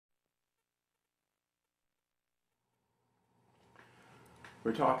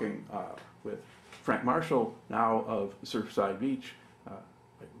We're talking with Frank Marshall, now of Surfside Beach,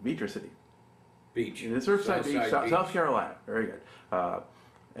 beach or city? Beach. In the Surfside Beach, South Carolina. Very good.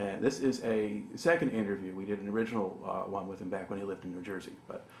 And this is a second interview. We did an original one with him back when he lived in New Jersey.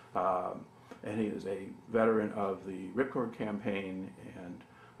 But and he is a veteran of the Ripcord campaign and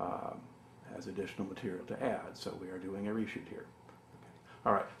has additional material to add. So we are doing a reshoot here. Okay.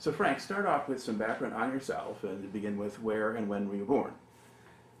 All right. So Frank, start off with some background on yourself and to begin with where and when were you born?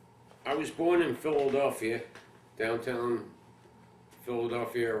 I was born in Philadelphia, downtown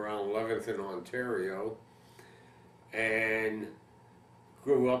Philadelphia, around 11th and Ontario, and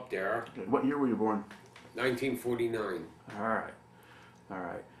grew up there. Okay. What year were you born? 1949. All right. All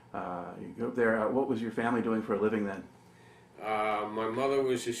right. You grew up there. What was your family doing for a living then? My mother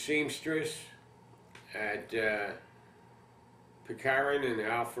was a seamstress at Picarin and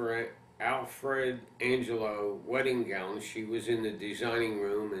Alfred Angelo wedding gowns. She was in the designing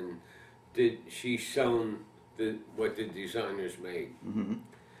room and she sewn what the designers made. Mm-hmm.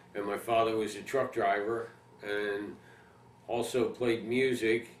 And my father was a truck driver and also played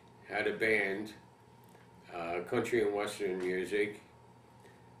music, had a band, country and western music,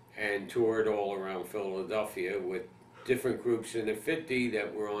 and toured all around Philadelphia with different groups in the 50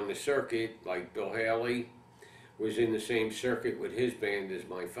 that were on the circuit, like Bill Haley was in the same circuit with his band as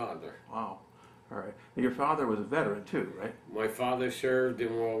my father. Wow. All right. Now, your father was a veteran too, right? My father served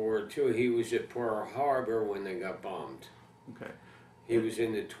in World War II. He was at Pearl Harbor when they got bombed. Okay. He was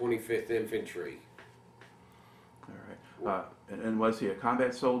in the 25th Infantry. All right. And was he a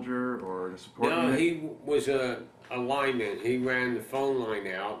combat soldier or a support No, unit? he was a lineman. He ran the phone line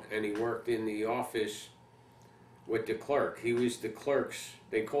out and he worked in the office with the clerk. He was the clerk's,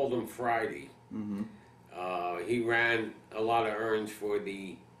 they called him Friday. Mm-hmm. He ran a lot of errands for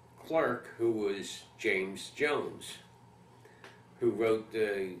the clerk, who was James Jones, who wrote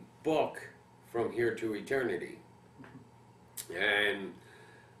the book From Here to Eternity. And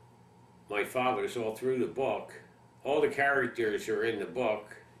my father's all through the book. All the characters are in the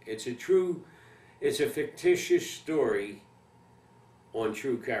book. It's a fictitious story on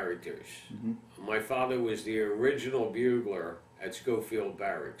true characters. Mm-hmm. My father was the original bugler at Schofield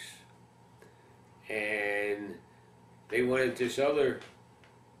Barracks. And they wanted this other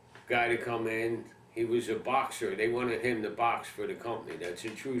guy to come in. He was a boxer. They wanted him to box for the company. That's a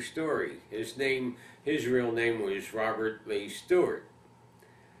true story. His real name was Robert Lee Stewart.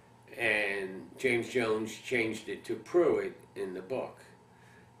 And James Jones changed it to Pruitt in the book.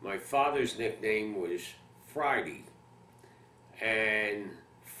 My father's nickname was Friday. And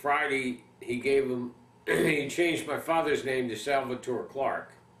Friday, he changed my father's name to Salvatore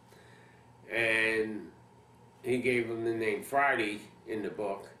Clark. And he gave him the name Friday in the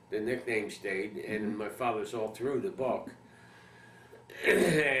book. The nickname stayed, and my father's all through the book.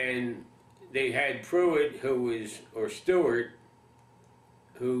 And they had Pruitt, or Stewart,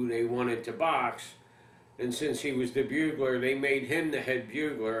 who they wanted to box. And since he was the bugler, they made him the head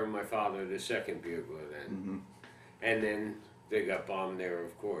bugler, and my father the second bugler then. Mm-hmm. And then they got bombed there,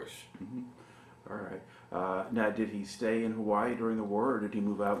 of course. Mm-hmm. All right. Now, did he stay in Hawaii during the war, or did he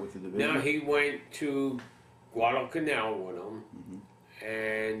move out with the division? No, he went to Guadalcanal with them, mm-hmm.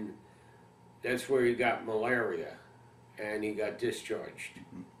 and that's where he got malaria, and he got discharged.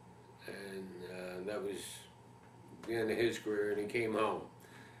 Mm-hmm. And that was the end of his career, and he came home.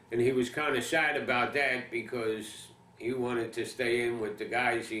 And he was kind of sad about that because he wanted to stay in with the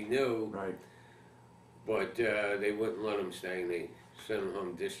guys he knew. Right. But they wouldn't let him stay, and they sent him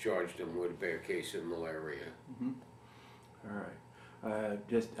home, discharged him with a bad case of malaria. Mm-hmm. All right.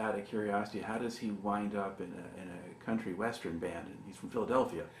 Just out of curiosity, how does he wind up in a country western band? And he's from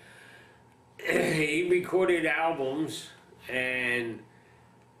Philadelphia. He recorded albums, and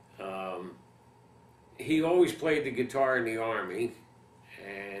he always played the guitar in the Army,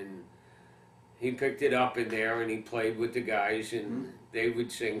 and he picked it up in there, and he played with the guys, and mm-hmm. they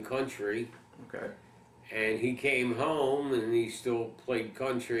would sing country. Okay. And he came home, and he still played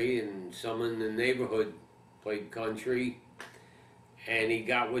country, and some in the neighborhood played country. And he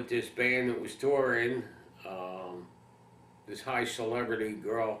got with this band that was touring, this high celebrity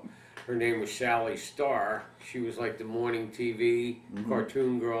girl. Her name was Sally Starr. She was like the morning TV mm-hmm.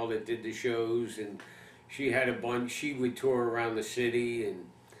 cartoon girl that did the shows, and she had a bunch. She would tour around the city, and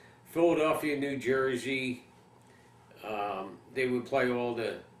Philadelphia, New Jersey. They would play all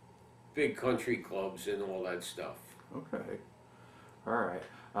the big country clubs and all that stuff. Okay. All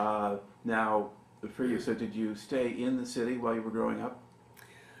right. Now, for you, so did you stay in the city while you were growing up?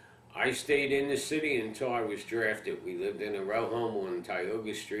 I stayed in the city until I was drafted. We lived in a row home on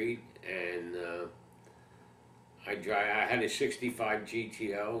Tioga Street, and I had a 65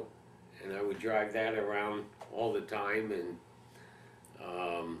 GTO, and I would drive that around all the time. And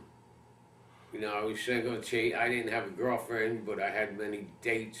you know, I was single. I didn't have a girlfriend, but I had many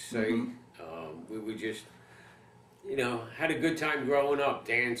dates. Say, we would just, you know, had a good time growing up,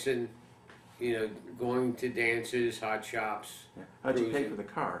 dancing. You know, going to dances, hot shops. Yeah. How'd you pay for the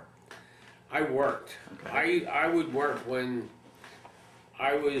car? I worked. Okay. I would work when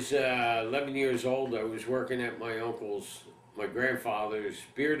I was 11 years old. I was working at my grandfather's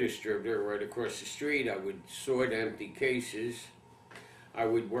beer distributor right across the street. I would sort empty cases. I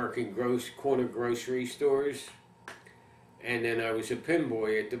would work in corner grocery stores. And then I was a pin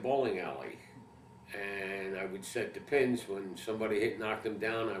boy at the bowling alley. And I would set the pins. When somebody knocked them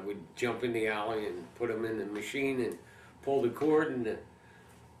down, I would jump in the alley and put them in the machine and pull the cord, and the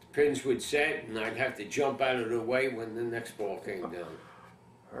pins would set, and I'd have to jump out of the way when the next ball came down.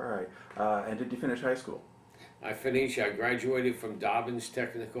 All right. And did you finish high school? I graduated from Dobbins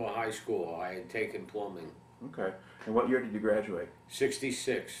Technical High School. I had taken plumbing. Okay. And what year did you graduate?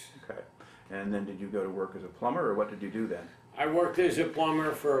 66. Okay. And then did you go to work as a plumber, or what did you do then? I worked as a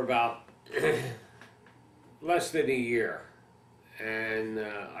plumber for about less than a year, and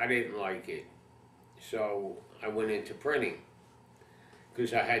I didn't like it. So I went into printing,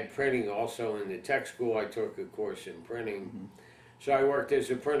 because I had printing also in the tech school. I took a course in printing. So I worked as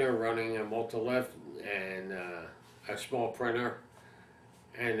a printer, running a multi-lift and a small printer,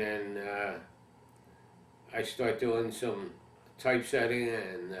 and then I started doing some typesetting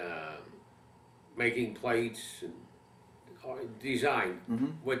and making plates and design,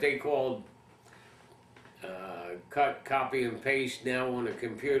 what they called cut, copy, and paste. Now on a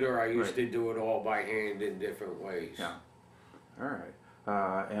computer, I used to do it all by hand in different ways. Yeah. All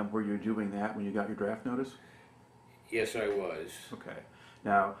right. And were you doing that when you got your draft notice? Yes, I was. Okay.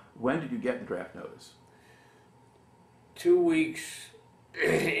 Now, when did you get the draft notice? 2 weeks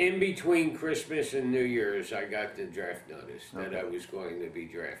in between Christmas and New Year's, I got the draft notice that I was going to be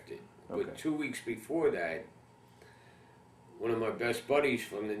drafted. But 2 weeks before that, one of my best buddies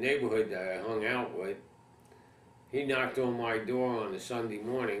from the neighborhood that I hung out with, he knocked on my door on a Sunday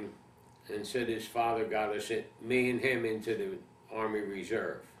morning and said his father got us, me and him, into the Army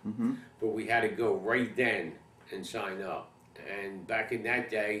Reserve. But we had to go right then and sign up. And back in that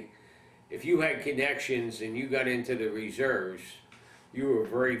day, if you had connections and you got into the reserves, you were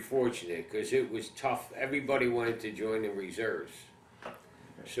very fortunate, because it was tough. Everybody wanted to join the reserves.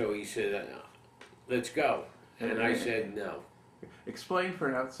 So he said, let's go. And I said no. Explain for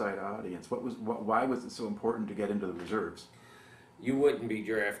an outside audience, why was it so important to get into the reserves? You wouldn't be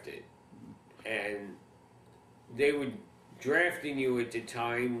drafted. And they were drafting you at the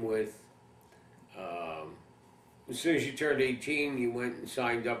time with, as soon as you turned 18, you went and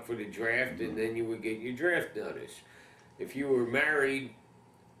signed up for the draft, and then you would get your draft notice. If you were married,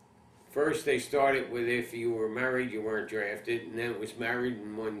 first they started with if you were married, you weren't drafted, and then it was married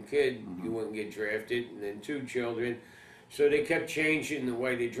and one kid, you wouldn't get drafted, and then 2 children. So they kept changing the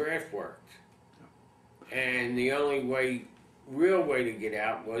way the draft worked. And the only real way to get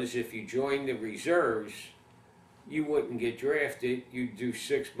out was if you joined the reserves, you wouldn't get drafted. You'd do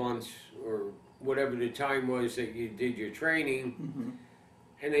 6 months or whatever the time was that you did your training,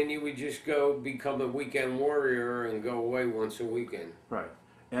 and then you would just go become a weekend warrior and go away once a weekend. Right.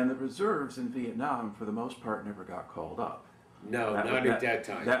 And the reserves in Vietnam, for the most part, never got called up. No, not at that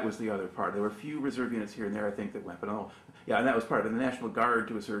time. That was the other part. There were a few reserve units here and there, I think, that went, but yeah, and that was part of it. The National Guard,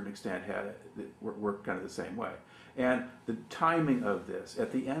 to a certain extent, worked kind of the same way. And the timing of this,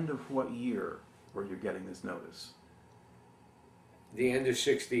 at the end of what year were you getting this notice? The end of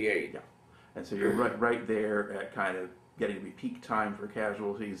 '68. Yeah. And so you're right there at kind of getting to be peak time for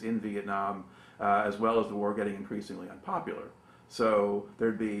casualties in Vietnam, as well as the war getting increasingly unpopular. So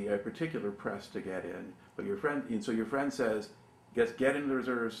there'd be a particular press to get in. But your friend says, get into the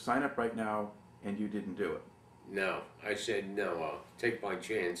reserves, sign up right now, and you didn't do it. No, I said no, I'll take my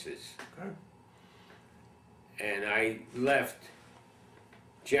chances. Okay. And I left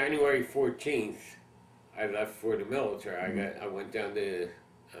January 14th. I left for the military. I went down to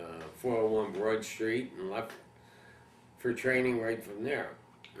 401 Broad Street and left for training right from there.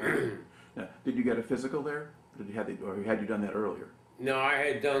 Now, did you get a physical there? Or had you done that earlier? No, I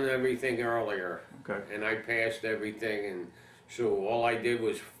had done everything earlier. Okay. And I passed everything, and so all I did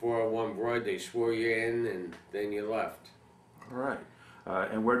was 401 Broad. They swore you in, and then you left. All right.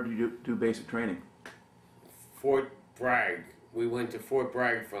 And where did you do basic training? Fort Bragg. We went to Fort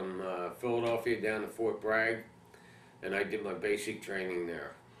Bragg from Philadelphia down to Fort Bragg, and I did my basic training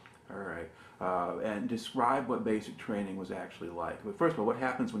there. All right. And describe what basic training was actually like. But first of all, what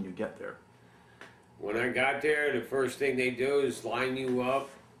happens when you get there? When I got there, the first thing they do is line you up,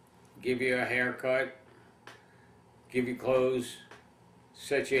 give you a haircut, give you clothes,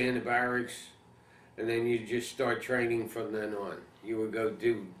 set you in the barracks, and then you just start training from then on. You would go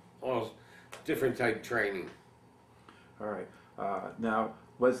do all different type training. All right. Now,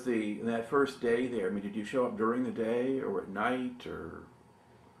 was that first day there, I mean, did you show up during the day or at night or?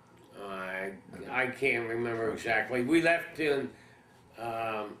 I can't remember exactly. We left in,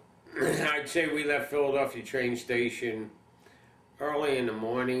 I'd say we left Philadelphia train station early in the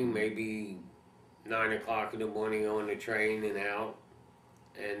morning, maybe 9 o'clock in the morning on the train and out.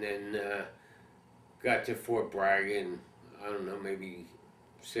 And then got to Fort Bragg in, I don't know, maybe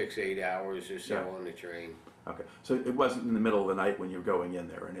 6-8 hours or so on the train. Okay, so it wasn't in the middle of the night when you were going in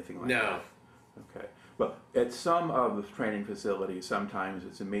there or anything like that? No. Okay. Well, at some of the training facilities, sometimes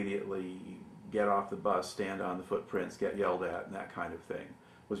it's immediately get off the bus, stand on the footprints, get yelled at, and that kind of thing.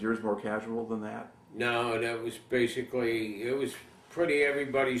 Was yours more casual than that? No, that was basically, it was pretty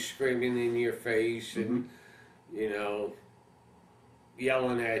everybody screaming in your face and, you know,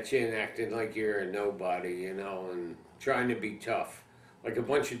 yelling at you and acting like you're a nobody, you know, and trying to be tough. Like a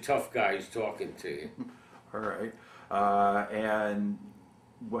bunch of tough guys talking to you. All right. And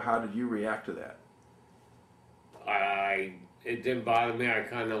how did you react to that? It didn't bother me. I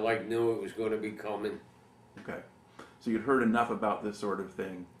kind of like knew it was going to be coming. Okay. So you'd heard enough about this sort of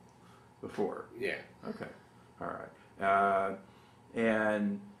thing before? Yeah. Okay. All right.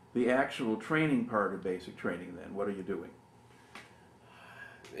 And the actual training part of basic training then, what are you doing?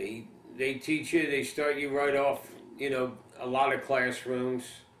 They teach you, they start you right off, you know, a lot of classrooms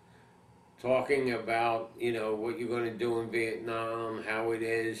talking about, you know, what you're going to do in Vietnam, how it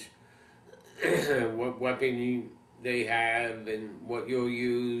is, what weapon they have and what you'll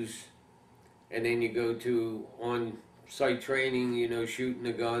use. And then you go to on-site training, you know, shooting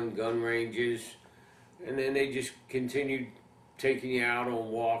the gun ranges. And then they just continue taking you out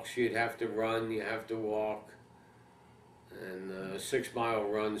on walks. You'd have to run, you have to walk. And 6-mile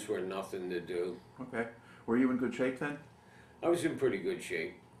runs were nothing to do. Okay. Were you in good shape then? I was in pretty good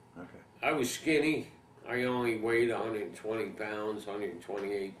shape. Okay. I was skinny. I only weighed 120 pounds,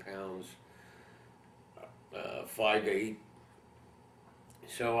 128 pounds, 5'8".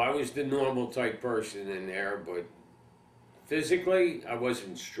 So I was the normal type person in there, but physically I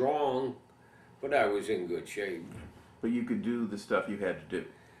wasn't strong, but I was in good shape. But you could do the stuff you had to do.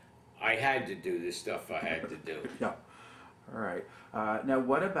 I had to do the stuff I had to do. Yeah. All right. Now,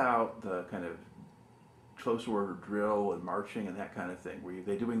 what about the kind of close order drill and marching and that kind of thing? Were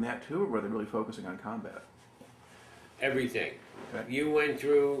they doing that too, or were they really focusing on combat? Everything. Okay. You went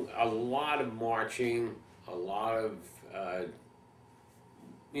through a lot of marching, a lot of,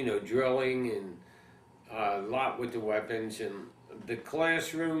 you know, drilling, and a lot with the weapons. And the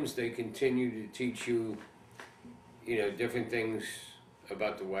classrooms, they continue to teach you, you know, different things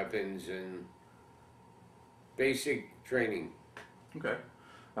about the weapons and basic training. Okay.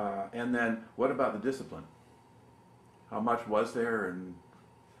 And then what about the discipline? How much was there, and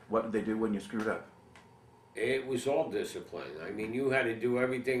what did they do when you screwed up? It was all discipline. I mean, you had to do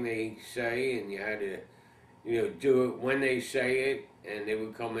everything they say, and you had to, you know, do it when they say it, and they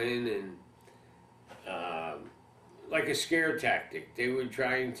would come in and, like a scare tactic. They were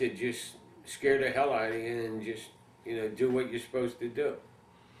trying to just scare the hell out of you and just, you know, do what you're supposed to do.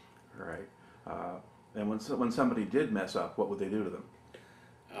 All right. And when somebody did mess up, what would they do to them?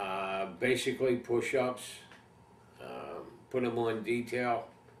 Basically push-ups, put them on detail,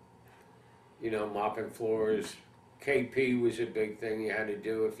 you know, mopping floors. KP was a big thing you had to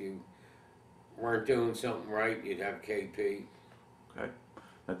do. If you weren't doing something right, you'd have KP. Okay.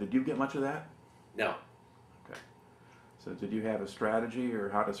 Now, did you get much of that? No. Okay. So did you have a strategy or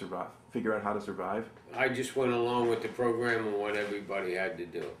how to survive, figure out how to survive? I just went along with the program and what everybody had to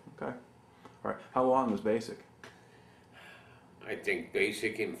do. Okay. All right. How long was basic? I think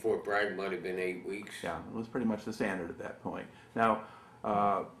basic in Fort Bragg might have been 8 weeks. Yeah, it was pretty much the standard at that point. Now,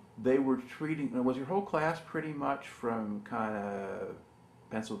 they were treating, was your whole class pretty much from kind of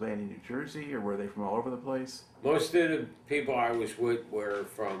Pennsylvania, New Jersey, or were they from all over the place? Most of the people I was with were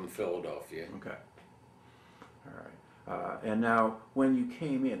from Philadelphia. Okay. All right. And now, when you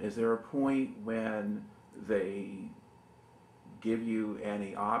came in, is there a point when they give you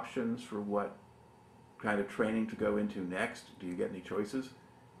any options for what kind of training to go into next? Do you get any choices?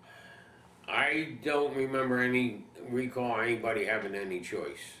 I don't recall anybody having any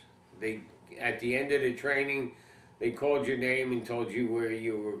choice. They, at the end of the training, they called your name and told you where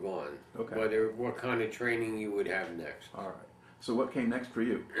you were going. Okay. What kind of training you would have next. All right. So what came next for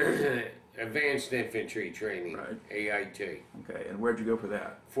you? Advanced infantry training, Right. AIT. Okay. And where'd you go for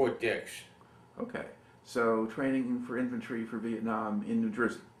that? Fort Dix. Okay. So training for infantry for Vietnam in New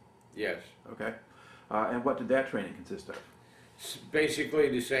Jersey. Yes. Okay. And what did that training consist of? It's basically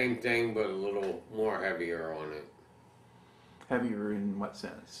the same thing, but a little more heavier on it. Heavier in what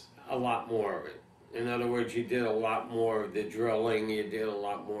sense? A lot more of it. In other words, you did a lot more of the drilling, you did a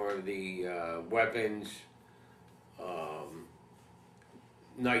lot more of the weapons,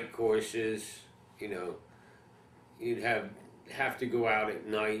 night courses, you know. You'd have to go out at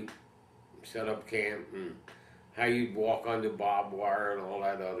night, set up camp, and how you'd walk under barbed wire and all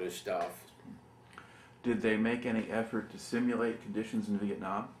that other stuff. Did they make any effort to simulate conditions in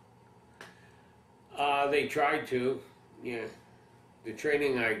Vietnam? They tried to, yeah. The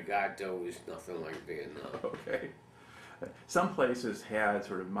training I got, though, was nothing like Vietnam. Okay. Some places had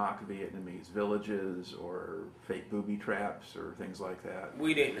sort of mock Vietnamese villages or fake booby traps or things like that.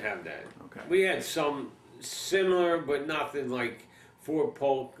 We didn't have that. Okay. We had some similar, but nothing like Fort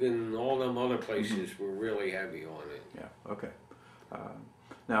Polk and all them other places were really heavy on it. Yeah, okay.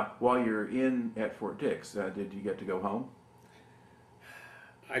 Now, while you're at Fort Dix, did you get to go home?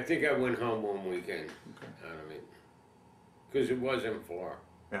 I think I went home one weekend out of it. Because it wasn't far.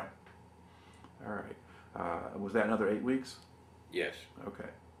 Yeah. All right. Was that another 8 weeks? Yes. Okay.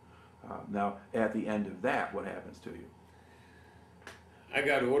 Now, at the end of that, what happens to you? I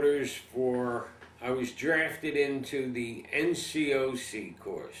got orders for, I was drafted into the NCO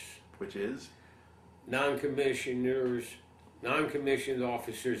course. Which is? Non-commissioned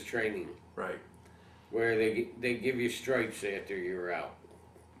officers training. Right. Where they give you stripes after you're out.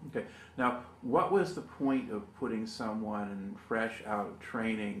 Okay. Now, what was the point of putting someone fresh out of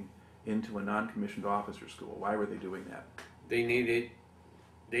training into a non-commissioned officer school? Why were they doing that? They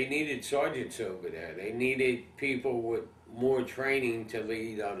needed sergeants over there. They needed people with more training to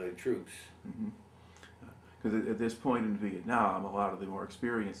lead other troops. Because at this point in Vietnam, a lot of the more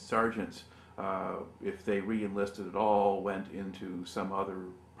experienced sergeants, if they re-enlisted at all, went into some other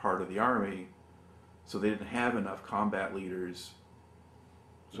part of the Army, so they didn't have enough combat leaders.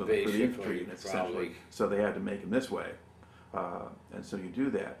 So for the infantry units, essentially, so they had to make them this way, and so you do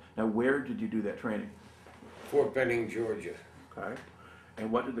that. Now, where did you do that training? Fort Benning, Georgia. Okay, and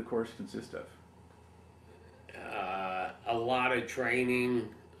what did the course consist of? A lot of training,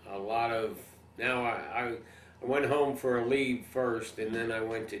 a lot of. Now I went home for a leave first, and then I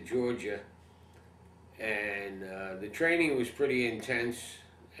went to Georgia, and the training was pretty intense,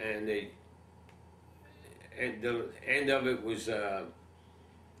 and the end of it was.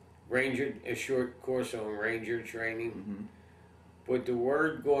 A short course on Ranger training. But the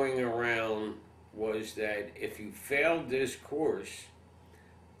word going around was that if you failed this course,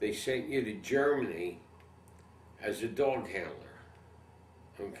 they sent you to Germany as a dog handler.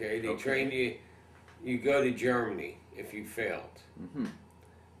 Okay? They trained you, you go to Germany if you failed.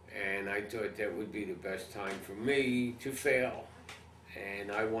 And I thought that would be the best time for me to fail.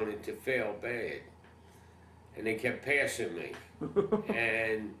 And I wanted to fail bad. And they kept passing me.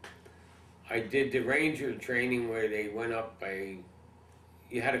 And I did the Ranger training where they went up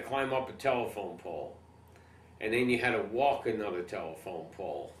you had to climb up a telephone pole, and then you had to walk another telephone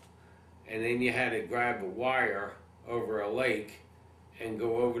pole, and then you had to grab a wire over a lake and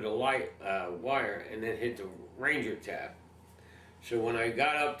go over the wire and then hit the Ranger tap. So when I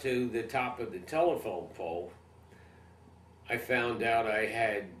got up to the top of the telephone pole, I found out I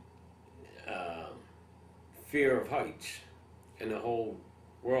had fear of heights, and the whole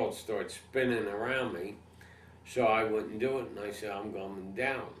world started spinning around me, so I wouldn't do it, and I said, I'm going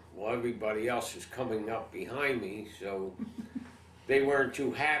down. Well, everybody else is coming up behind me, so they weren't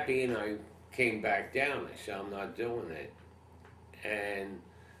too happy, and I came back down. I said, I'm not doing it. And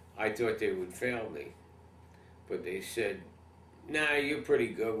I thought they would fail me, but they said, nah, you're pretty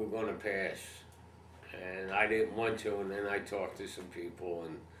good, we're going to pass. And I didn't want to, and then I talked to some people,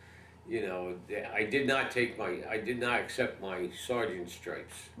 and you know, I did not accept my sergeant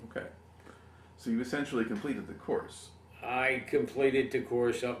stripes. Okay. So you essentially completed the course. I completed the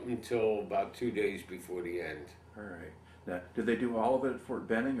course up until about 2 days before the end. All right. Now, did they do all of it at Fort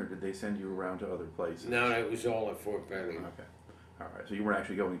Benning, or did they send you around to other places? No, it was all at Fort Benning. Okay. All right. So you weren't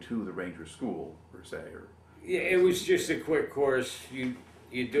actually going to the Ranger School, per se, or? Yeah, it was just a quick course. You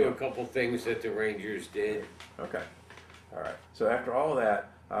do a couple things that the Rangers did. Okay. All right. So after all of that,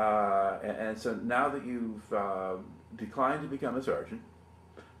 and so now that you've declined to become a sergeant,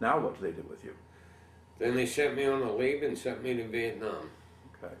 now what do they do with you? Then they sent me on a leave and sent me to Vietnam.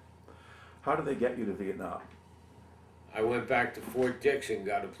 Okay. How did they get you to Vietnam? I went back to Fort Dix and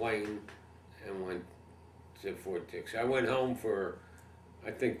got a plane and went to Fort Dix. I went home for, I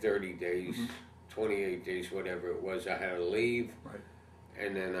think, 30 days, 28 days, whatever it was. I had to leave. Right.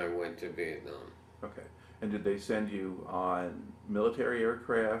 and then I went to Vietnam. Okay. And did they send you on military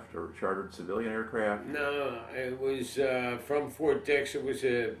aircraft or chartered civilian aircraft? No, it was from Fort Dix. It was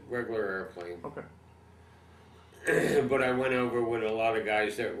a regular airplane. Okay. But I went over with a lot of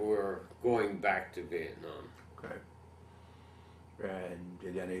guys that were going back to Vietnam. Okay. And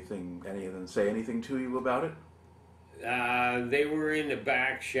did any of them say anything to you about it? They were in the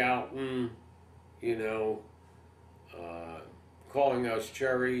back shouting, you know, calling us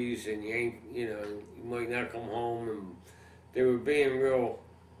cherries, and you ain't, you know, you might not come home, and they were being real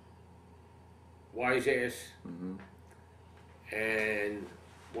wise ass. Mm-hmm. And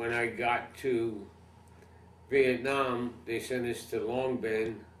when I got to Vietnam, they sent us to Long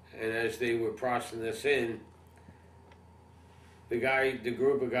Binh, and as they were processing us in, the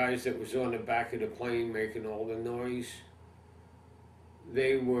group of guys that was on the back of the plane making all the noise,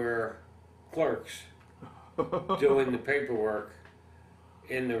 they were clerks doing the paperwork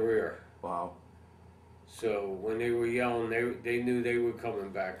in the rear. Wow. So when they were yelling, they knew they were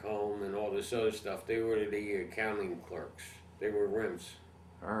coming back home and all this other stuff. They were the accounting clerks. They were RIMs.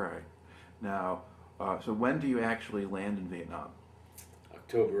 All right. Now, so when do you actually land in Vietnam?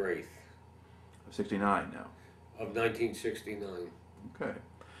 October 8th. 69 now. Of 1969. Okay.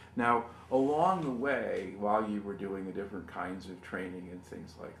 Now, along the way, while you were doing the different kinds of training and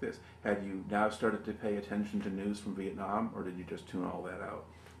things like this, had you now started to pay attention to news from Vietnam, or did you just tune all that out?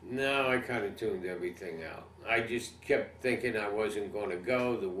 No, I kind of tuned everything out. I just kept thinking I wasn't going to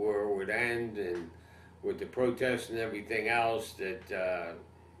go, the war would end, and with the protests and everything else, that,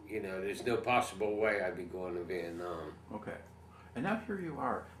 you know, there's no possible way I'd be going to Vietnam. Okay. And now here you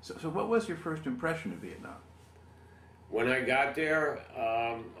are. So what was your first impression of Vietnam? When I got there,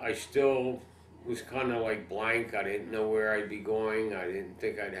 I still was kind of like blank. I didn't know where I'd be going. I didn't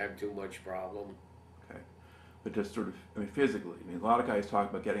think I'd have too much problem. Okay. But just sort of, I mean, physically, I mean, a lot of guys talk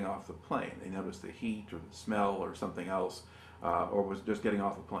about getting off the plane. They notice the heat or the smell or something else, or was just getting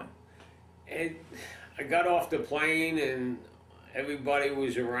off the plane? And I got off the plane and everybody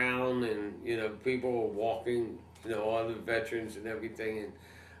was around, and, you know, people were walking, you know, all the veterans and everything. And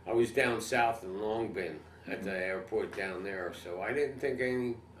I was down south in Long Binh at the airport down there, so I didn't think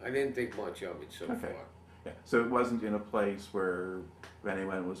much of it so far. Yeah. So it wasn't in a place where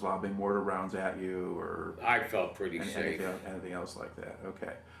anyone was lobbing mortar rounds at you, or I felt pretty safe. Anything else like that.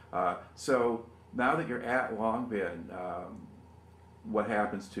 Okay. So now that you're at Long Binh, what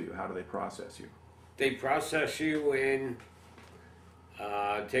happens to you? How do they process you? They process you and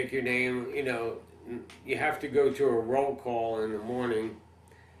take your name. You know, you have to go to a roll call in the morning,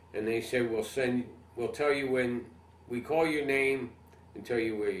 and they say we'll tell you when we call your name and tell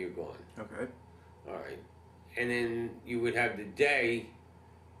you where you're going. Okay. All right. And then you would have the day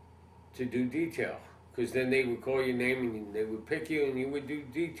to do detail, because then they would call your name and they would pick you and you would do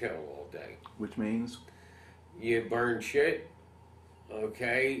detail all day. Which means? You burn shit,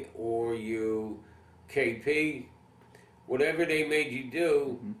 okay, or you KP, whatever they made you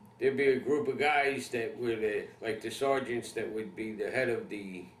do. Mm-hmm. There'd be a group of guys that were like the sergeants that would be the head of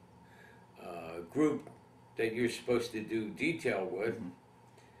the group that you're supposed to do detail with,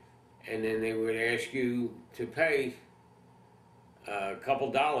 and then they would ask you to pay a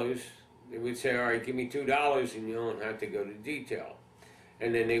couple dollars. They would say, all right, give me $2 and you don't have to go to detail.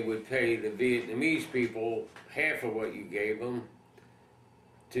 And then they would pay the Vietnamese people half of what you gave them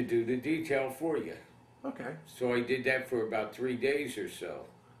to do the detail for you. Okay. So I did that for about 3 days or so.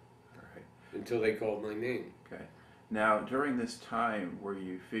 All right. Until they called my name. Okay. Now, during this time, were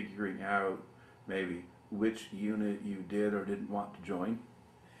you figuring out maybe which unit you did or didn't want to join?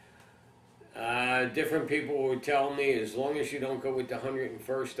 Different people would tell me, as long as you don't go with the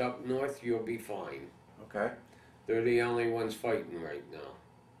 101st up north, you'll be fine. Okay. They're the only ones fighting right now.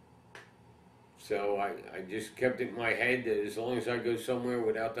 So I just kept it in my head that as long as I go somewhere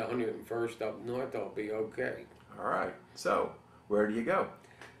without the 101st up north, I'll be okay. All right. So, where do you go?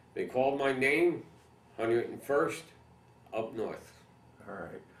 They called my name, 101st up north. All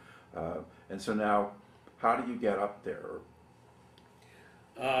right. And so now, how do you get up there?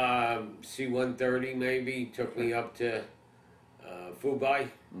 C-130 maybe took me up to Phú Bài.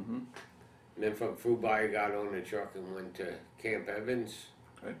 Mm-hmm. And then from Phú Bài, I got on the truck and went to Camp Evans.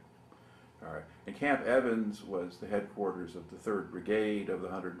 Okay. All right. And Camp Evans was the headquarters of the 3rd Brigade of the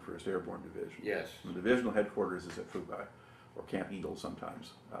 101st Airborne Division. Yes. The divisional headquarters is at Phú Bài, or Camp Eagle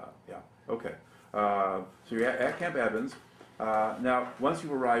sometimes. Yeah. Okay. So you're at Camp Evans. Now, once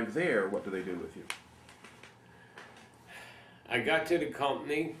you arrive there, what do they do with you? I got to the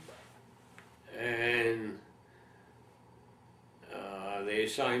company, and they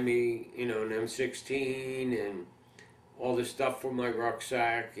assigned me, you know, an M16 and all the stuff for my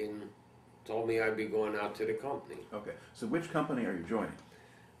rucksack and told me I'd be going out to the company. Okay. So which company are you joining?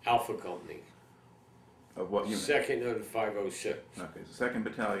 Alpha Company. Of what unit? 2nd of the 506. Okay, so 2nd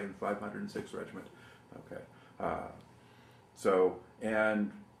Battalion, 506 Regiment. Okay. So,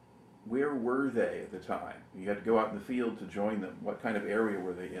 and where were they at the time? You had to go out in the field to join them. What kind of area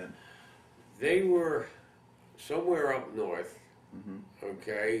were they in? They were somewhere up north, Mm-hmm.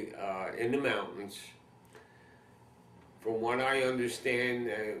 okay, in the mountains. From what I understand,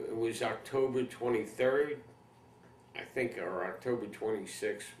 it was October 23rd, I think, or October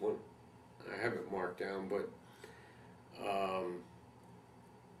 26th. Well, I have it marked down, but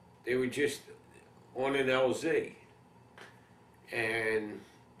they were just on an LZ. And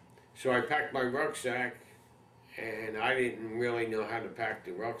so I packed my rucksack, and I didn't really know how to pack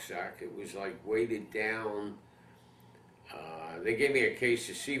the rucksack. It was like weighted down. They gave me a case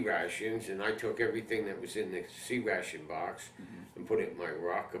of sea rations, and I took everything that was in the sea ration box and put it in my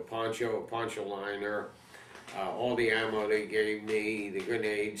ruck. A poncho liner, all the ammo they gave me, the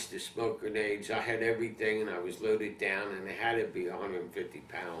grenades, the smoke grenades. I had everything, and I was loaded down, and it had to be 150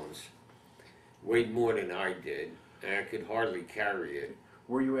 pounds. Weighed more than I did, and I could hardly carry it.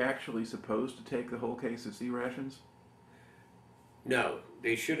 Were you actually supposed to take the whole case of sea rations? No,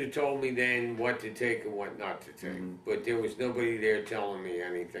 they should have told me then what to take and what not to take. But there was nobody there telling me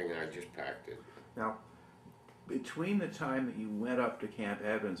anything. I just packed it. Now, between the time that you went up to Camp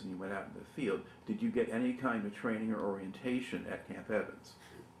Evans and you went out in the field, did you get any kind of training or orientation at Camp Evans?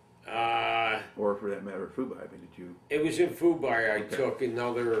 Or for that matter, Phú Bài? I mean, did you? It was in Phú Bài. Okay.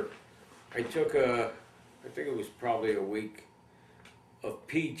 I think it was probably a week of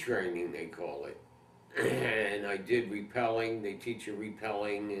P training, they call it. And I did rappelling. They teach you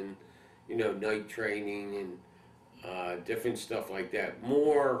rappelling and, you know, night training and different stuff like that.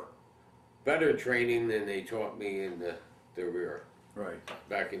 Better training than they taught me in the rear. Right.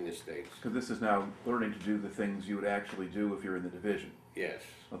 Back in the States. Because this is now learning to do the things you would actually do if you're in the division. Yes.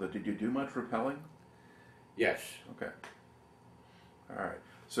 Although, did you do much rappelling? Yes. Okay. All right.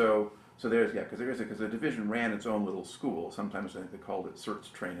 So there's, yeah, because the division ran its own little school. Sometimes I think they called it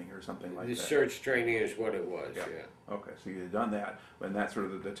SERTS training or something like The that. SERTS training is what it was, yeah. Okay, so you had done that, and that's sort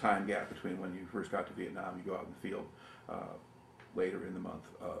of the time gap between when you first got to Vietnam. You go out in the field later in the month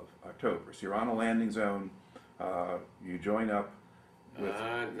of October. So you're on a landing zone. You join up with...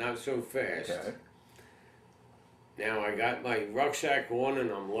 Not so fast. Okay. Now I got my rucksack on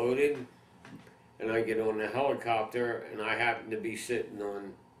and I'm loaded, and I get on the helicopter, and I happen to be sitting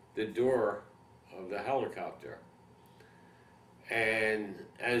on the door of the helicopter. And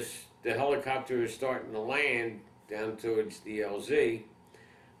as the helicopter is starting to land down towards the LZ,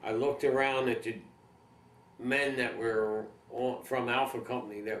 I looked around at the men that were from Alpha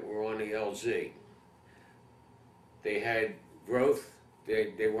Company that were on the LZ. They had growth,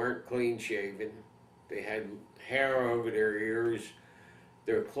 they weren't clean shaven, they had hair over their ears,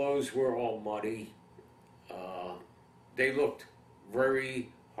 their clothes were all muddy. They looked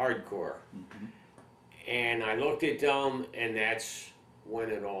very hardcore. And I looked at them, and that's when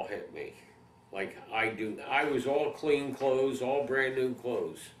it all hit me. Like I was all clean clothes, all brand new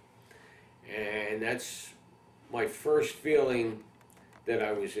clothes. And that's my first feeling that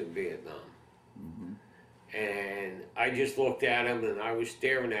I was in Vietnam. And I just looked at him, and I was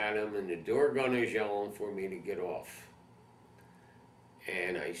staring at him, and the door gunner's yelling for me to get off.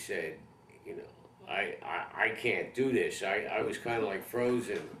 And I said, you know, I can't do this. I was kind of like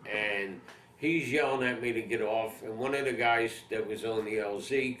frozen. And he's yelling at me to get off, and one of the guys that was on the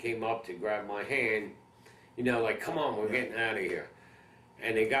LZ came up to grab my hand, you know, like, come on, we're getting out of here.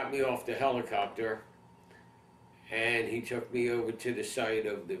 And they got me off the helicopter, and he took me over to the side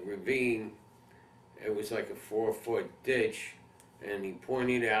of the ravine. It was like a 4-foot ditch, and he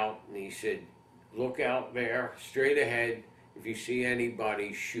pointed out, and he said, look out there, straight ahead. If you see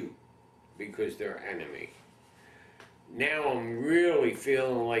anybody, shoot, because they're enemy. Now I'm really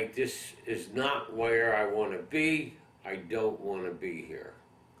feeling like this is not where I want to be. I don't want to be here.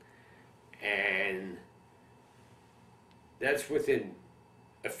 And that's within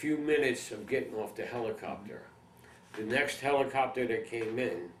a few minutes of getting off the helicopter. The next helicopter that came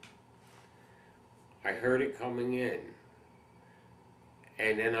in, I heard it coming in.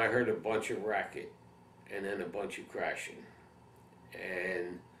 And then I heard a bunch of racket, and then a bunch of crashing.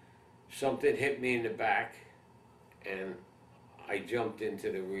 And something hit me in the back, and I jumped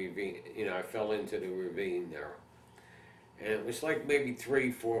into the ravine, you know, I fell into the ravine there. And it was like maybe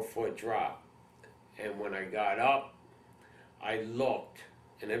 3-4 foot drop. And when I got up, I looked,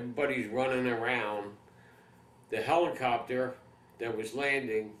 and everybody's running around. The helicopter that was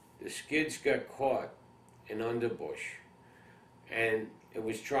landing, the skids got caught in underbush. and it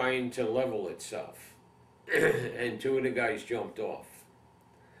was trying to level itself. And two of the guys jumped off.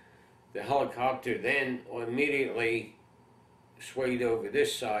 The helicopter then immediately swayed over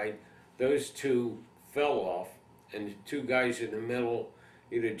this side. Those two fell off, and the two guys in the middle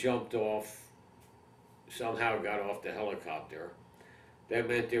either jumped off, somehow got off the helicopter. That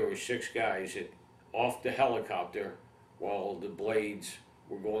meant there were 6 guys off the helicopter while the blades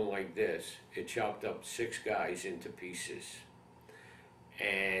were going like this. It chopped up 6 guys into pieces.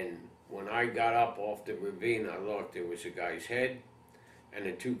 And when I got up off the ravine, I looked, there was a guy's head and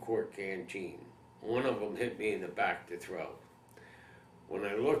a 2-quart canteen. One of them hit me in the back to throat. When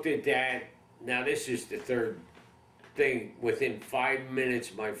I looked at that, now this is the third thing, within 5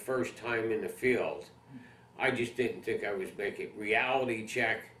 minutes, my first time in the field, I just didn't think I was making reality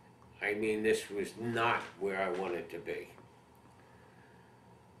check. I mean, this was not where I wanted to be.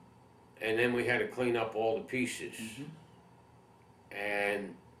 And then we had to clean up all the pieces.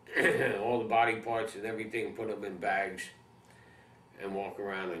 And all the body parts and everything, put them in bags and walk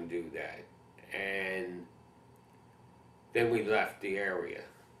around and do that. And then we left the area.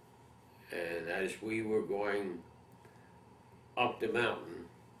 And as we were going up the mountain,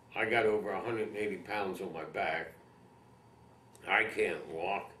 I got over 180 pounds on my back. I can't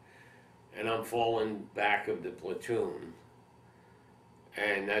walk. And I'm falling back of the platoon.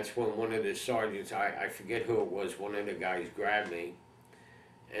 And that's when one of the sergeants, I forget who it was, one of the guys grabbed me.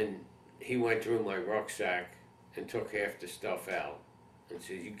 And he went through my rucksack and took half the stuff out. And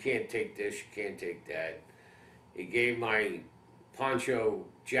said, you can't take this, you can't take that. He gave my poncho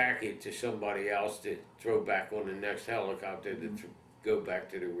jacket to somebody else to throw back on the next helicopter to go back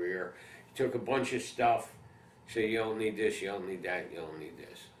to the rear. He took a bunch of stuff, said, you don't need this, you don't need that, you don't need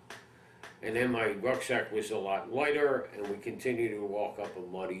this. And then my rucksack was a lot lighter, and we continued to walk up a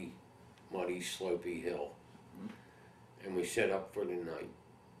muddy, slopey hill. And we set up for the night.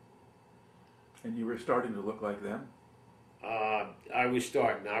 And you were starting to look like them? I was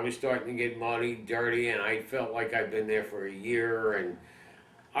starting to get muddy, dirty, and I felt like I'd been there for a year, and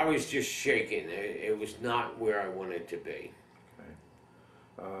I was just shaking. It was not where I wanted to be.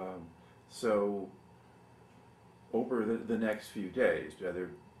 Okay. So, over the next few days,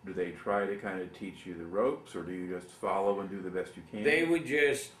 do they try to kind of teach you the ropes, or do you just follow and do the best you can? They would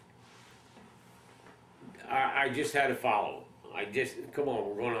just, I just had to follow. Come on,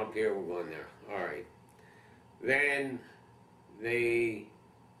 we're going up here, we're going there. All right. Then they,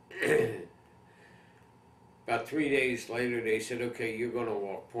 about 3 days later, they said, okay, you're going to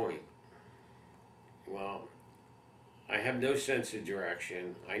walk point. Well, I have no sense of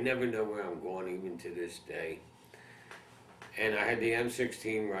direction. I never know where I'm going, even to this day. And I had the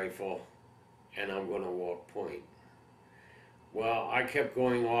M16 rifle, and I'm going to walk point. Well, I kept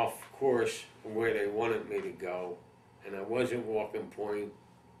going off course where they wanted me to go, and I wasn't walking point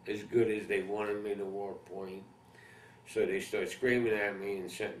as good as they wanted me to walk point. So they started screaming at me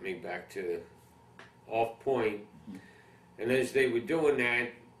and sent me back to off point. And as they were doing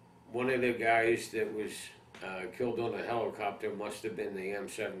that, one of the guys that was killed on a helicopter must have been the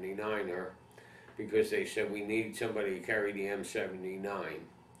M79er, because they said, we need somebody to carry the M79.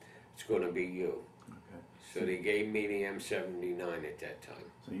 It's going to be you. Okay. So they gave me the M79 at that time.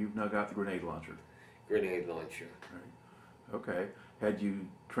 So you've now got the grenade launcher. Grenade launcher. Right. Okay. Had you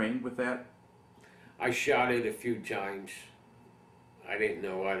trained with that? I shot it a few times. I didn't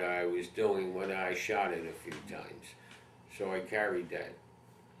know what I was doing when I shot it a few times. So I carried that.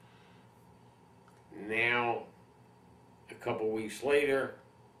 Now, a couple weeks later,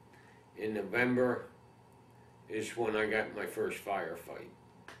 in November, is when I got my first firefight.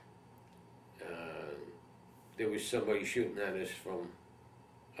 There was somebody shooting at us from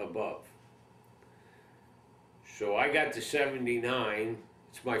above. So I got to 79.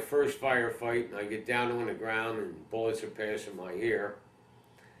 It's my first firefight, and I get down on the ground, and bullets are passing my ear.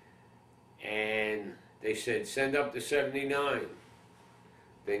 And they said, send up to 79.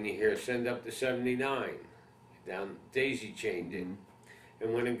 Then you hear, send up to 79. Down, daisy chained it.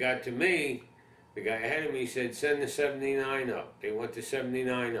 And when it got to me, the guy ahead of me said, send the 79 up. They went to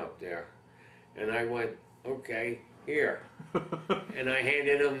 79 up there. And I went, okay, here. And I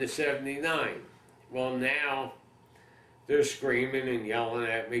handed them the 79. Well, now they're screaming and yelling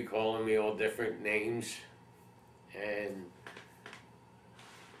at me, calling me all different names, and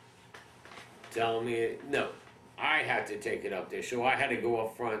telling me, no, I had to take it up there. So I had to go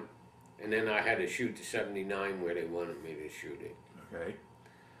up front, and then I had to shoot the 79 where they wanted me to shoot it. Okay.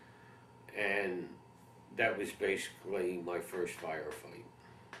 And that was basically my first firefight.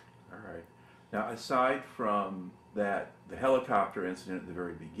 All right. Now, aside from that, the helicopter incident at the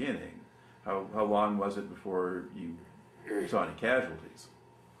very beginning, how long was it before you saw any casualties?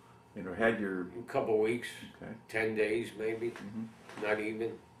 You know, had your... A couple weeks, Okay. 10 days maybe, not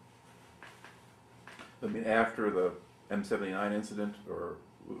even. I mean, after the M79 incident, or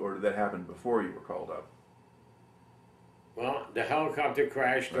did that happen before you were called up? Well, the helicopter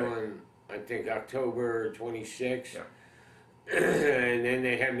crashed Right. on, I think, October 26th. Yeah. And then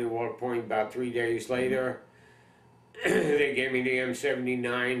they had me walk point about 3 days later. They gave me the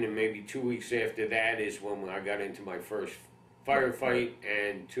M79, and maybe 2 weeks after that is when I got into my first firefight,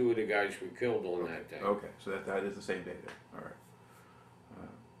 and 2 of the guys were killed on that day. Okay, so that is the same day there. All right.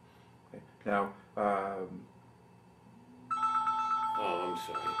 Okay. Now, Oh, I'm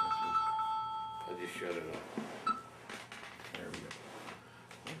sorry. I just shut it off. there we go.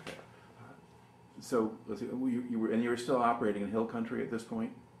 Okay. So let's see. You were still operating in hill country at this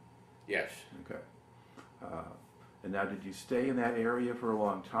point. Yes. Okay. And now, did you stay in that area for a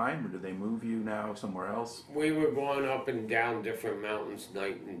long time, or did they move you now somewhere else? We were going up and down different mountains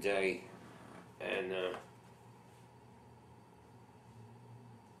night and day. And I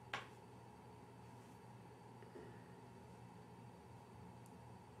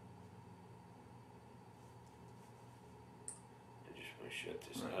just want to shut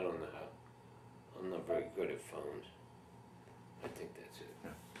this. Right. I don't know how. I'm not very good at phones. I think that's it.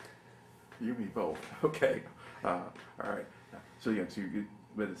 You and me both. Okay. All right. So yeah,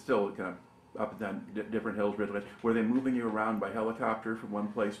 but it's still kind of up and down different hills. Were they moving you around by helicopter from one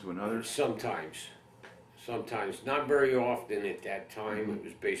place to another? Sometimes, not very often at that time. It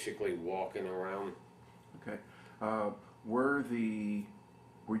was basically walking around. Okay. Were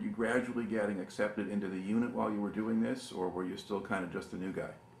you gradually getting accepted into the unit while you were doing this, or were you still kind of just the new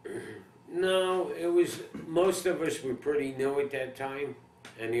guy? No, it was, most of us were pretty new at that time,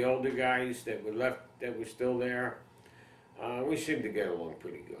 and the older guys that were left, that were still there, we seemed to get along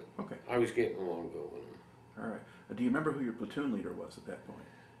pretty good. Okay. I was getting along good with them. All right. Do you remember who your platoon leader was at that point?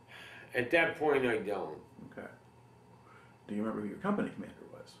 At that point, I don't. Okay. Do you remember who your company commander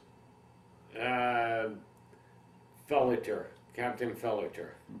was? Felleter, Captain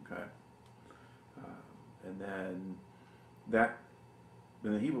Felleter. Okay. And then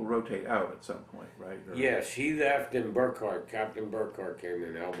he will rotate out at some point, right? Or, Yes, he left, and Burkhardt, Captain Burkhardt came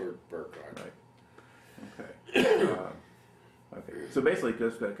in, Albert Burkhardt. Right. Okay. Okay. So basically,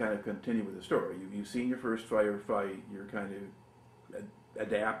 just to kind of continue with the story, you've seen your first firefight. You're kind of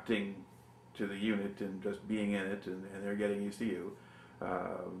adapting to the unit and just being in it, and they're getting used to you.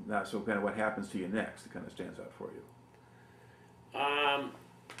 Now, so kind of what happens to you next? It kind of stands out for you.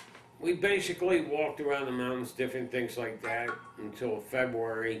 We basically walked around the mountains, different things like that, until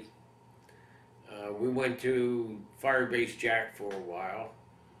February. We went to Fire Base Jack for a while,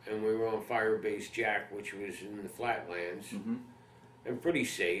 and we were on Fire Base Jack, which was in the flatlands, and pretty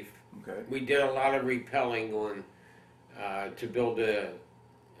safe. Okay. We did a lot of rappelling on, to build it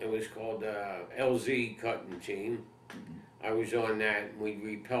was called LZ cutting team. I was on that, and we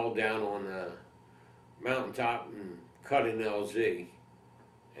rappelled down on the mountaintop and cut an LZ,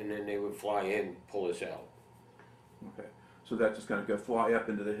 and then they would fly in, pull us out. Okay. So that just kind of go fly up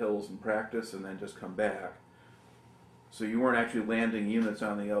into the hills and practice, and then just come back. So you weren't actually landing units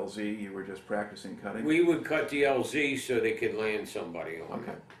on the LZ, you were just practicing cutting? We would cut the LZ so they could land somebody on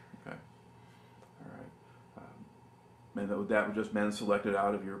Okay. it. Okay. All right. And that was just men selected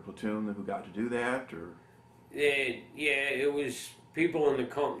out of your platoon who got to do that, or? Yeah, it was people in the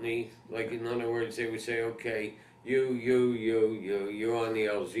company, like in other words, they would say, okay, you're on the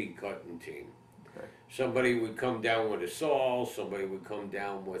LZ cutting team. Okay. Somebody would come down with a saw, somebody would come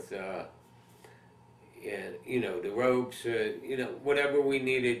down with, the ropes, whatever we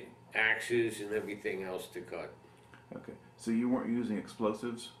needed, axes and everything else to cut. Okay. So you weren't using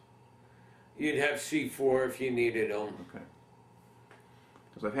explosives? You'd have C4 if you needed them. Okay.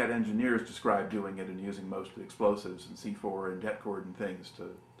 Because I've had engineers describe doing it and using mostly explosives and C4 and det cord and things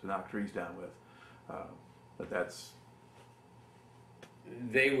to knock trees down with. But that's...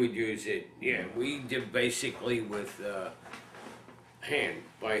 They would use it, yeah. We did basically with by hand.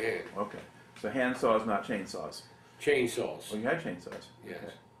 Okay. So hand saws, not chainsaws. Chainsaws. Well, you had chainsaws. Yes.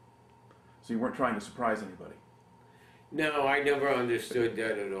 Okay. So you weren't trying to surprise anybody. No, I never understood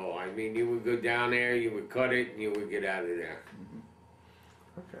that at all. I mean, you would go down there, you would cut it, and you would get out of there.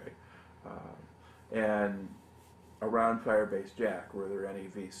 Okay. And around Fire Base Jack, were there any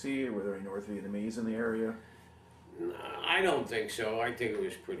VC, or were there any North Vietnamese in the area? No, I don't think so. I think it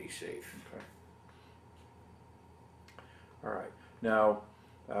was pretty safe. Okay. All right. Now,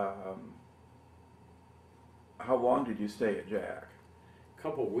 how long did you stay at Jack? A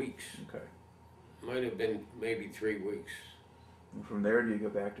couple weeks. Okay. Might have been maybe 3 weeks. And from there, do you go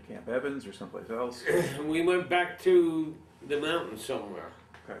back to Camp Evans or someplace else? We went back to the mountains somewhere.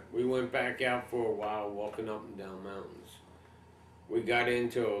 Okay. We went back out for a while, walking up and down mountains. We got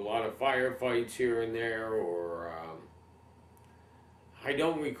into a lot of firefights here and there, or I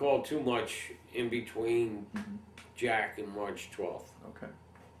don't recall too much in between Jack and March 12th. Okay.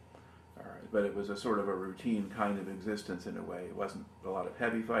 All right. But it was a sort of a routine kind of existence in a way. It wasn't a lot of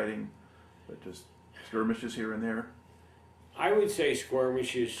heavy fighting, but just skirmishes here and there? I would say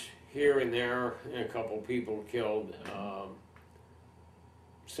skirmishes here and there, and a couple people killed.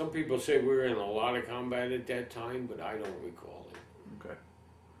 Some people say we were in a lot of combat at that time, but I don't recall it. Okay.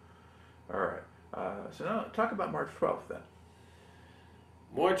 All right. So now talk about March 12th then.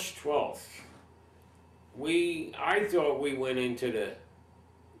 March 12th. I thought we went into the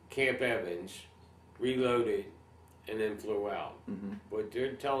Camp Evans, reloaded, and then flew out. But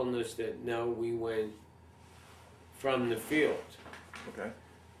they're telling us that no, we went from the field. Okay.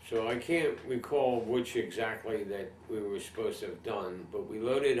 So I can't recall which exactly that we were supposed to have done, but we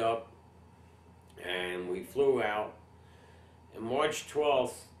loaded up and we flew out. And March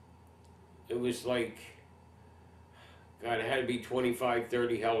 12th, it was like, God, it had to be 25,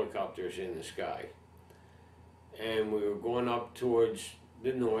 30 helicopters in the sky. And we were going up towards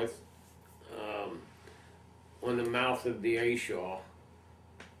the north, on the mouth of the A-Shaw.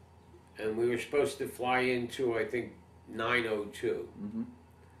 And we were supposed to fly into, I think, 902.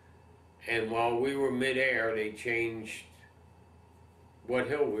 And while we were midair, they changed what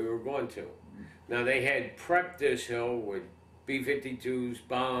hill we were going to. Now, they had prepped this hill with B-52s,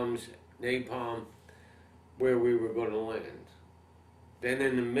 bombs, napalm, where we were going to land. Then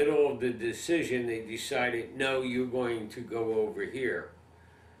in the middle of the decision, they decided, no, you're going to go over here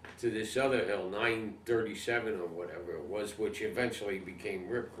to this other hill, 937 or whatever it was, which eventually became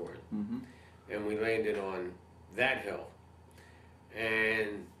Ripcord. And we landed on that hill.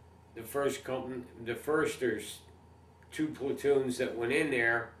 And there's two platoons that went in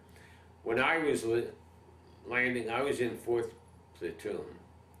there. When I was landing, I was in 4th platoon,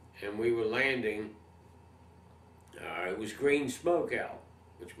 and we were landing. It was green smoke out,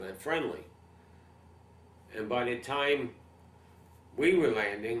 which meant friendly. And by the time we were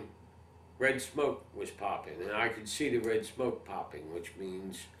landing, red smoke was popping, and I could see the red smoke popping, which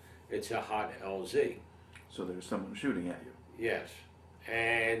means it's a hot LZ. So there's someone shooting at you? Yes.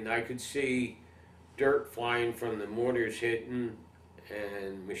 And I could see dirt flying from the mortars hitting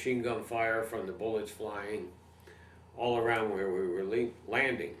and machine gun fire from the bullets flying all around where we were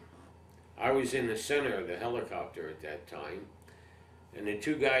landing. I was in the center of the helicopter at that time, and the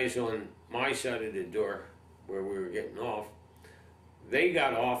two guys on my side of the door where we were getting off, they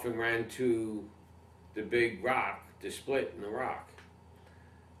got off and ran to the big rock, the split in the rock.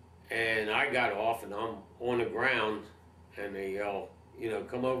 And I got off and I'm on the ground, and they yell,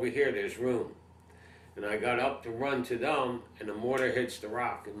 come over here, there's room. And I got up to run to them, and the mortar hits the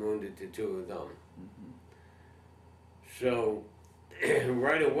rock and wounded the two of them. So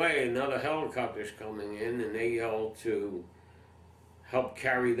right away, another helicopter's coming in, and they yell to help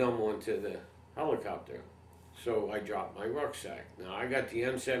carry them onto the helicopter. So I dropped my rucksack. Now I got the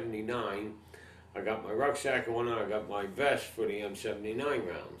M79, I got my rucksack on, and I got my vest for the M79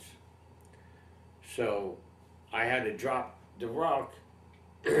 rounds. So I had to drop the ruck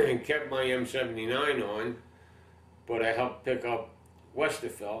and kept my M79 on, but I helped pick up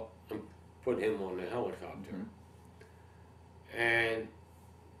Westerfeld and put him on the helicopter. And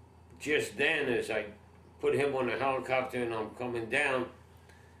just then, as I put him on the helicopter and I'm coming down,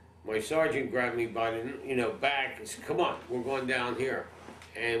 my sergeant grabbed me by the back and said, come on, we're going down here.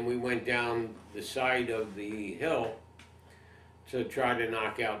 And we went down the side of the hill to try to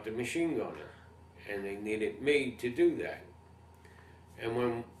knock out the machine gunner. And they needed me to do that. And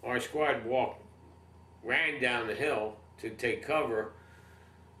when our squad ran down the hill to take cover,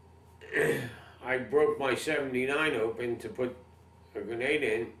 I broke my 79 open to put a grenade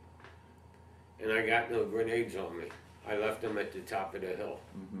in, and I got no grenades on me. I left them at the top of the hill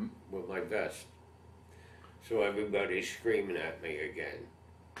with my vest. So everybody's screaming at me again.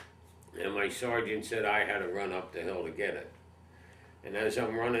 And my sergeant said I had to run up the hill to get it. And as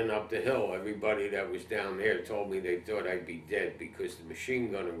I'm running up the hill, everybody that was down there told me they thought I'd be dead because the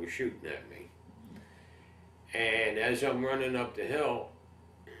machine gunner was shooting at me. And as I'm running up the hill,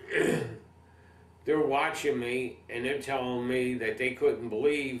 they're watching me, and they're telling me that they couldn't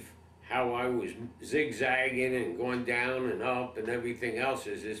believe how I was zigzagging and going down and up and everything else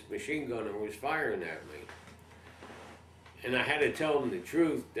as this machine gunner was firing at me. And I had to tell them the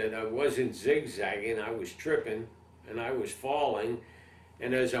truth, that I wasn't zigzagging, I was tripping and I was falling.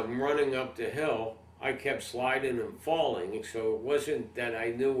 And as I'm running up the hill, I kept sliding and falling, so it wasn't that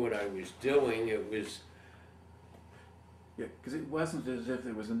I knew what I was doing, it was... Yeah, because it wasn't as if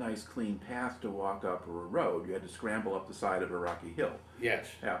there was a nice clean path to walk up or a road. You had to scramble up the side of a rocky hill. Yes.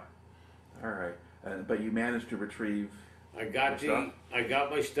 Yeah. All right. But you managed to retrieve I got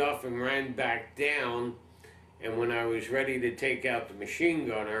my stuff and ran back down, and when I was ready to take out the machine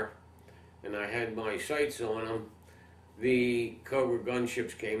gunner, and I had my sights on him, the Cobra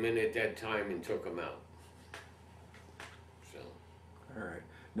gunships came in at that time and took him out. So. All right.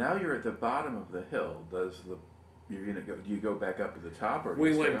 Now you're at the bottom of the hill. Do you go back up to the top, or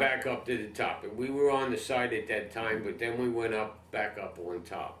We went back up to the top. We were on the side at that time, but then we went back up on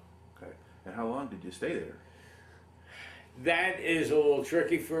top. Okay. And how long did you stay there? That is a little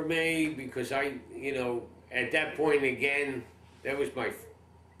tricky for me because at that point again, that was my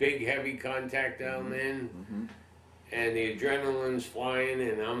big heavy contact down then, and the adrenaline's flying,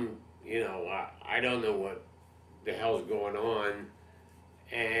 and I'm, I don't know what the hell's going on,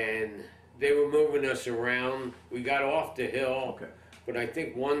 and they were moving us around. We got off the hill, but I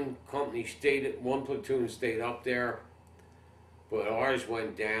think one platoon stayed up there, but ours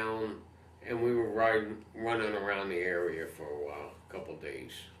went down. And we were running around the area for a while, a couple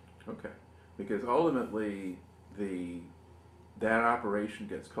days. Okay, because ultimately that operation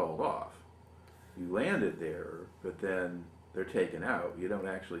gets called off. You landed there, but then they're taken out. You don't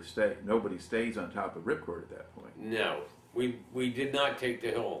actually stay. Nobody stays on top of Ripcord at that point. No, we did not take the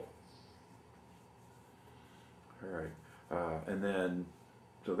hill. All right, and then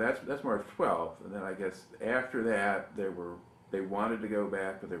so that's March 12th, and then I guess after that they wanted to go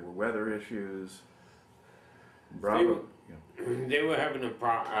back, but there were weather issues. Bravo. They were having a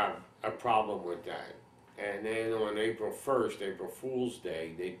problem with that. And then on April 1st, April Fool's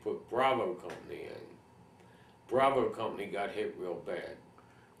Day, they put Bravo Company in. Bravo Company got hit real bad.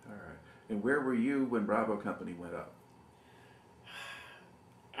 All right. And where were you when Bravo Company went up?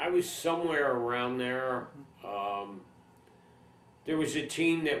 I was somewhere around there. There was a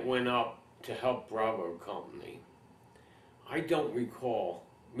team that went up to help Bravo Company. I don't recall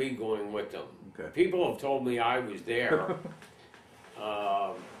me going with them. Okay. People have told me I was there.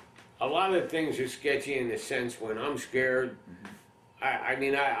 A lot of things are sketchy in the sense when I'm scared.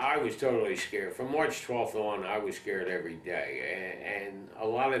 I was totally scared. From March 12th on, I was scared every day. And a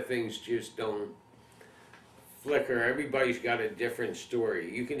lot of things just don't flicker. Everybody's got a different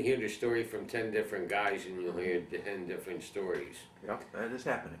story. You can hear the story from 10 different guys and you'll hear 10 different stories. Yep, that is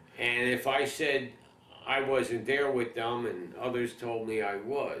happening. And if I said I wasn't there with them and others told me I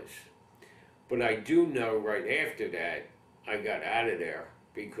was. But I do know right after that, I got out of there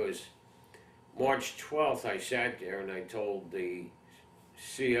because March 12th I sat there and I told the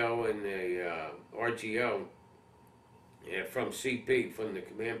CO and the RTO from CP, from the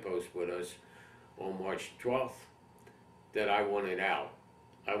command post with us on March 12th, that I wanted out.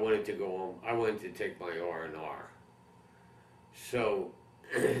 I wanted to go home. I wanted to take my R&R. So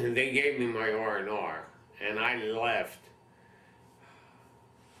they gave me my R&R. And I left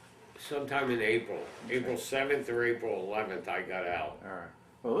sometime in April. April 7th or April 11th, I got out. All right.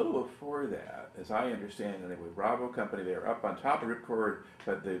 Well, a little before that, as I understand it, with Bravo Company, they're up on top of Ripcord,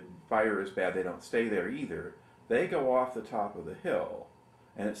 but the fire is bad. They don't stay there either. They go off the top of the hill,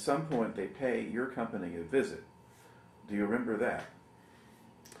 and at some point they pay your company a visit. Do you remember that?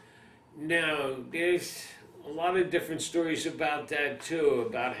 No, there's a lot of different stories about that too,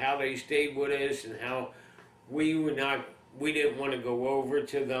 about how they stayed with us and how we didn't want to go over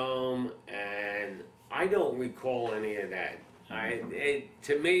to them, and I don't recall any of that.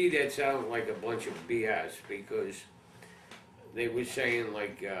 To me, that sounds like a bunch of BS because they were saying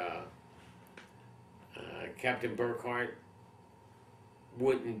like Captain Burkhart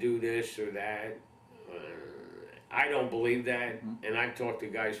wouldn't do this or that. I don't believe that, and I've talked to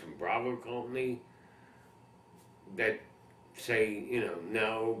guys from Bravo Company that say,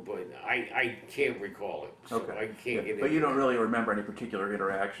 no, but I can't recall it. So okay. I can't get it. But you don't really remember any particular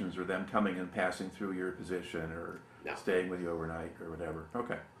interactions or them coming and passing through your position or staying with you overnight or whatever.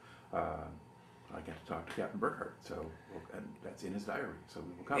 Okay. I get to talk to Captain Burkhart, and that's in his diary, so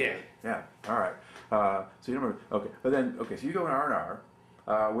we will cover it. Yeah. All right. So you don't remember. Okay. But then, so you go in R&R.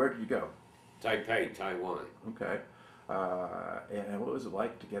 Where did you go? Taipei, Taiwan. Okay. And what was it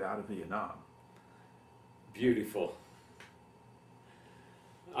like to get out of Vietnam? Beautiful.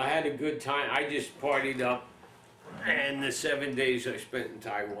 I had a good time. I just partied up, and the 7 days I spent in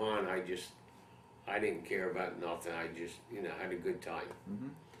Taiwan, I didn't care about nothing. I just, had a good time. Mm-hmm.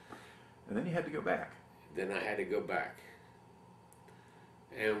 And then you had to go back. Then I had to go back.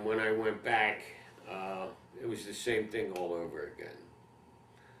 And when I went back, it was the same thing all over again.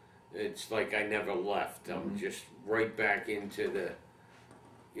 It's like I never left. I'm just right back into the,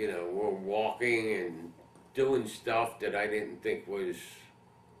 we're walking and doing stuff that I didn't think was,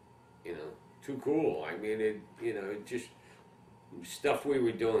 too cool. I mean, it just, stuff we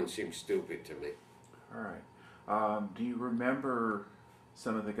were doing seemed stupid to me. All right. Do you remember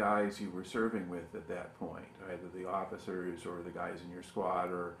some of the guys you were serving with at that point, either the officers or the guys in your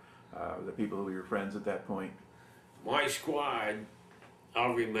squad or the people who were your friends at that point? My squad,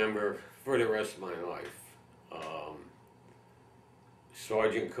 I'll remember for the rest of my life.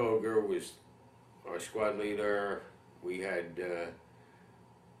 Sergeant Koger was our squad leader. We had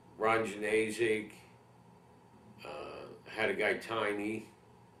Ron Janazik, had a guy Tiny,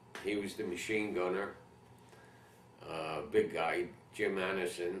 he was the machine gunner. Big guy, Jim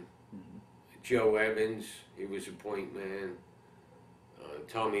Anderson. Joe Evans, he was a point man.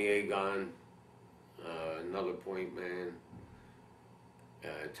 Tommy Agon, another point man.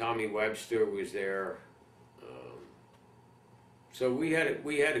 Tommy Webster was there. So we had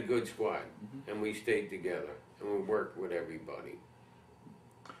a good squad, and we stayed together, and we worked with everybody.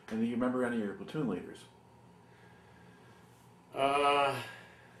 And do you remember any of your platoon leaders?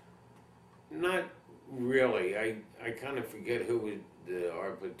 Not really. I kind of forget who was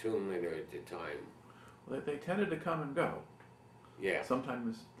our platoon leader at the time. Well, they tended to come and go. Yeah.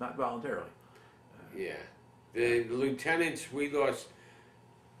 Sometimes not voluntarily. Yeah. The lieutenants we lost,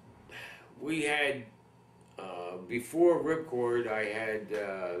 we had, before Ripcord, I had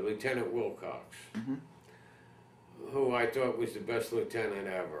Lieutenant Wilcox, who I thought was the best lieutenant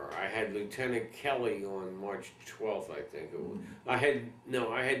ever. I had Lieutenant Kelly on March 12th, I think it was. I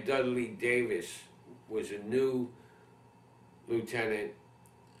had Dudley Davis, was a new lieutenant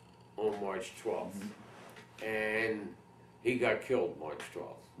on March 12th. And he got killed March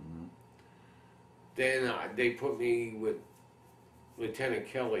 12th. Then they put me with Lieutenant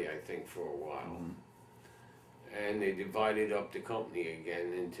Kelly, I think, for a while. And they divided up the company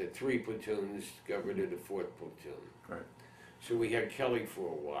again into 3 platoons, got rid of the 4th platoon. Right. So we had Kelly for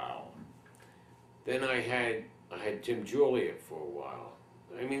a while. Then I had Tim Juliet for a while.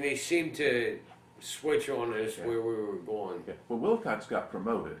 I mean, they seemed to switch on us where we were going. Yeah. Well, Wilcox got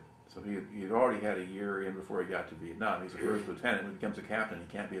promoted, so he'd already had a year in before he got to Vietnam. He's a first lieutenant. When he becomes a captain, he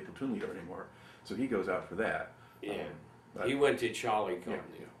can't be a platoon leader anymore. So he goes out for that. Yeah. He went to Charlie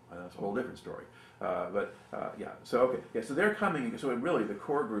Company. Yeah. That's a whole different story. So okay. Yeah. So they're coming. So really, the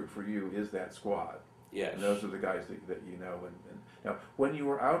core group for you is that squad. Yes. And those are the guys that you know. And now, when you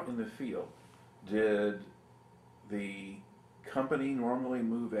were out in the field, did the company normally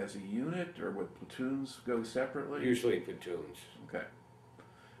move as a unit, or would platoons go separately? Usually platoons. Okay.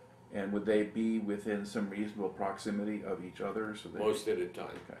 And would they be within some reasonable proximity of each other? So Most of the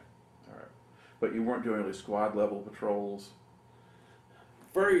time. Okay. All right. But you weren't doing really squad level patrols?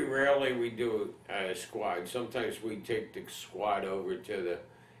 Very rarely we do a squad. Sometimes we take the squad over to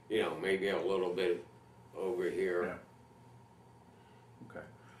the, maybe a little bit over here. Yeah. Okay.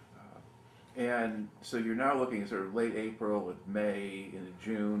 And so you're now looking at sort of late April, May, into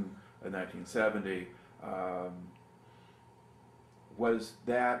June of 1970. Was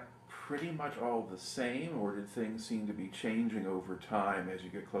that pretty much all the same, or did things seem to be changing over time as you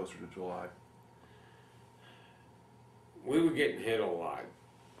get closer to July? We were getting hit a lot.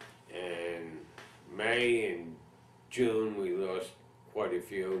 And May and June we lost quite a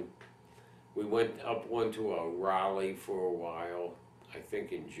few. We went up to a Raleigh for a while, I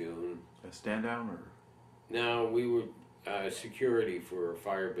think in June. A stand down, or? No, we were security for a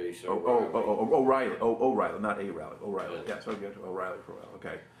fire base. O'Reilly. O'Reilly, not a Raleigh. O'Reilly. Yeah, so you got to O'Reilly for a while.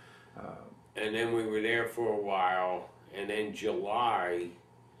 Okay. And then we were there for a while, and then July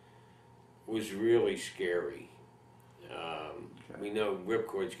was really scary. We know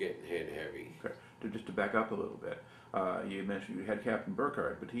Ripcord's getting hit heavy. Okay. Just to back up a little bit, you mentioned you had Captain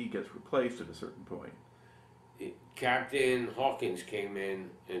Burkhardt, but he gets replaced at a certain point. Captain Hawkins came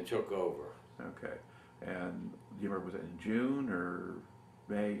in and took over. Okay. And do you remember, was it in June or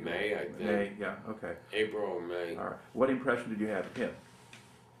May? May, I think. May, yeah, okay. April or May. All right. What impression did you have of him?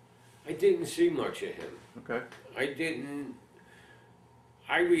 I didn't see much of him. Okay.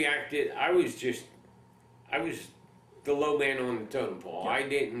 I reacted, I was the low man on the totem pole. Yeah. I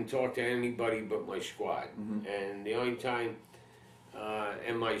didn't talk to anybody but my squad. And the only time,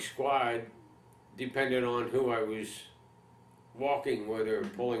 and my squad depended on who I was walking with or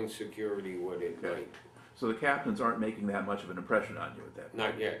pulling security with at night. So the captains aren't making that much of an impression on you at that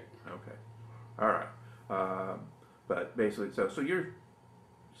point? Not yet. Okay. All right. But basically, so you're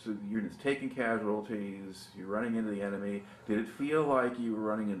just taking casualties, you're running into the enemy. Did it feel like you were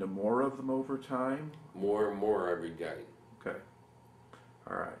running into more of them over time? More and more every day. Okay.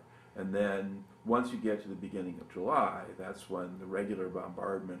 All right. And then once you get to the beginning of July, that's when the regular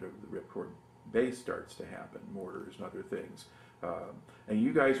bombardment of the Ripcord base starts to happen, mortars and other things. And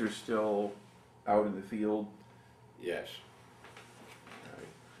you guys are still out in the field? Yes.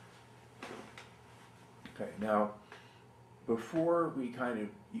 Okay, now, before we kind of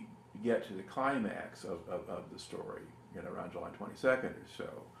get to the climax of the story, around July 22nd or so,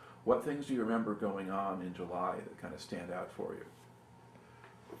 what things do you remember going on in July that kind of stand out for you?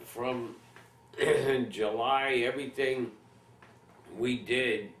 From July, everything we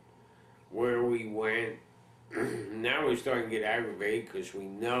did, where we went, now we're starting to get aggravated because we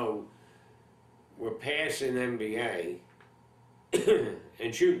know we're passing NBA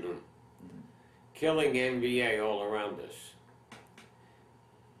and shooting them, killing NBA all around us.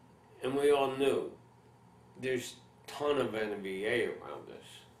 And we all knew there's a ton of NBA around us.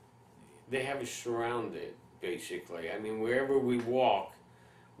 They have us surrounded, basically. I mean, wherever we walk,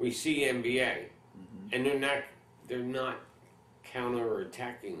 we see NBA, and they're not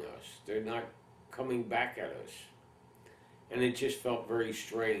counterattacking us. They're not coming back at us. And it just felt very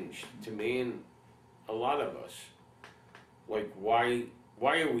strange to me and a lot of us. Like, why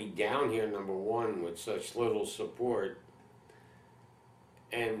are we down here, number one, with such little support,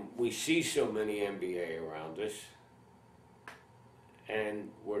 and we see so many NBA around us, and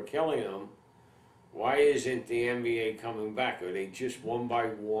we're killing them? Why isn't the NBA coming back? Are they just one by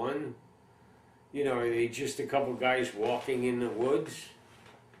one? Are they just a couple guys walking in the woods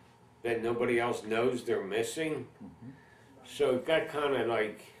that nobody else knows they're missing? So it got kind of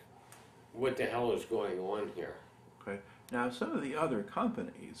like, what the hell is going on here? Okay. Now, some of the other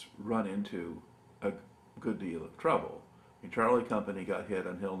companies run into a good deal of trouble. The Charlie Company got hit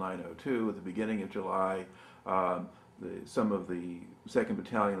on Hill 902 at the beginning of July. Some of the 2nd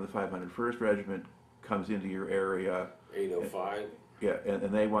Battalion of the 501st Regiment comes into your area. 805. Yeah,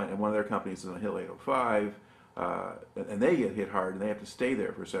 and one of their companies is on Hill 805, and they get hit hard, and they have to stay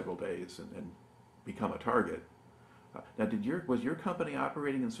there for several days and become a target. Now, was your company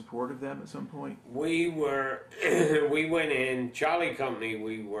operating in support of them at some point? We were. We went in Charlie Company.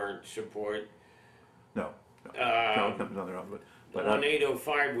 We weren't support. No. Charlie Company's on their own, but on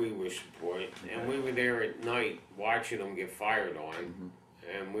 805 we were support, and we were there at night watching them get fired on,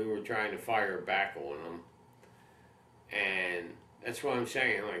 and we were trying to fire back on them. And that's what I'm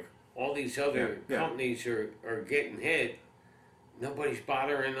saying. Like, all these other companies are getting hit. Nobody's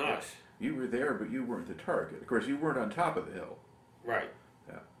bothering us. You were there, but you weren't the target. Of course, you weren't on top of the hill. Right.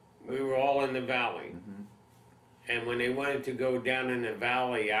 Yeah. We were all in the valley. And when they wanted to go down in the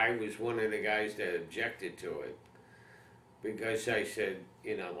valley, I was one of the guys that objected to it. Because I said,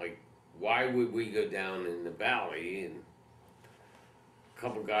 why would we go down in the valley? And a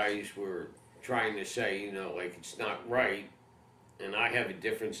couple guys were trying to say, it's not right. And I have a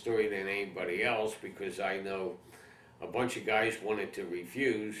different story than anybody else because I know a bunch of guys wanted to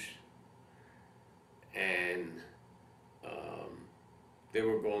refuse. And they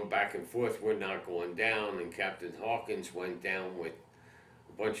were going back and forth. We're not going down. And Captain Hawkins went down with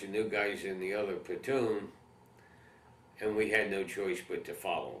a bunch of new guys in the other platoon. And we had no choice but to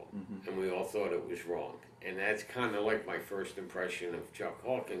follow him. And we all thought it was wrong. And that's kind of like my first impression of Chuck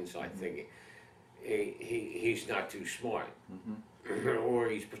Hawkins. I think he's not too smart. Or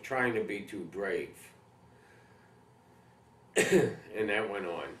he's trying to be too brave. And that went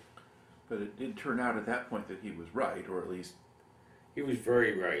on. But it did turn out at that point that he was right, or at least... He was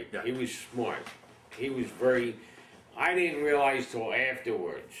very right. Yeah. He was smart. He was very... I didn't realize till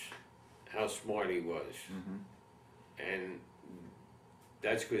afterwards how smart he was. And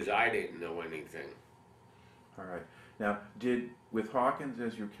that's because I didn't know anything. All right. Now, with Hawkins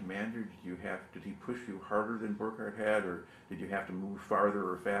as your commander, did he push you harder than Burkhardt had, or did you have to move farther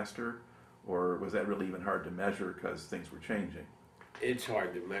or faster? Or was that really even hard to measure because things were changing? It's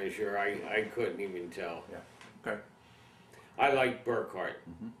hard to measure. I couldn't even tell. Yeah. Okay. I like Burkhardt.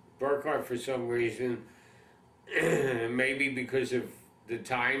 Burkhardt, for some reason, maybe because of the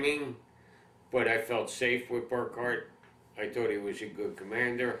timing, but I felt safe with Burkhardt. I thought he was a good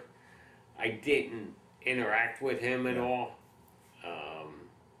commander. I didn't interact with him at all.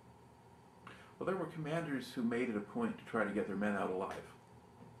 Well, there were commanders who made it a point to try to get their men out alive.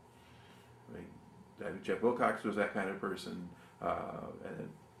 Jeff Wilcox was that kind of person, and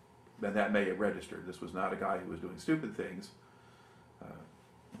that may have registered. This was not a guy who was doing stupid things,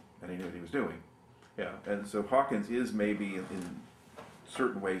 and he knew what he was doing. Yeah, and so Hawkins is maybe in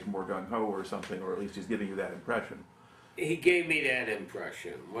certain ways more gung-ho or something, or at least he's giving you that impression. He gave me that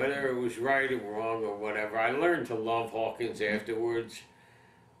impression, whether it was right or wrong or whatever. I learned to love Hawkins afterwards,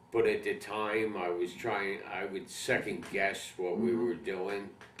 but at the time I would second guess what we were doing.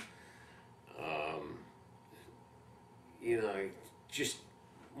 You know, just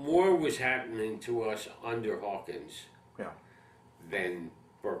more was happening to us under Hawkins than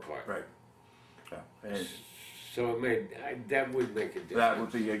Burkhardt. Right. Yeah. And so it made that would make a difference. that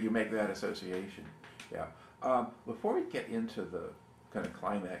would be you make that association. Yeah. Before we get into the kind of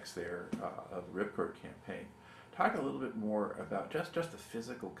climax there of the Ripcord campaign, talk a little bit more about just the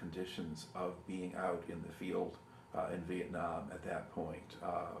physical conditions of being out in the field in Vietnam at that point.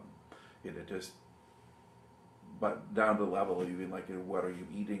 But down to the level of even like, what are you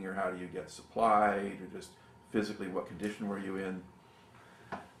eating, or how do you get supplied, or just physically what condition were you in?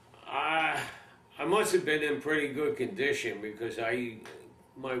 I must have been in pretty good condition because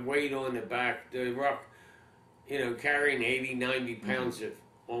my weight on the back, the rock, carrying 80, 90 pounds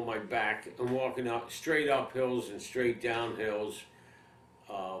on my back and walking up straight up hills and straight down hills.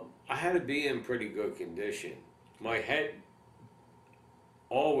 I had to be in pretty good condition. My head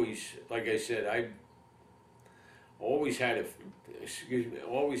always, like I said, I always had a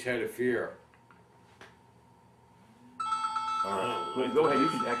fear. All right. Well, go ahead. You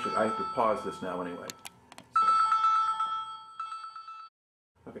can actually. I have to pause this now anyway.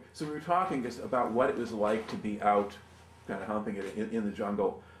 Okay. So we were talking just about what it was like to be out, kind of humping it in the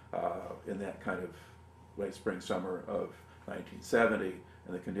jungle, in that kind of late spring, summer of 1970,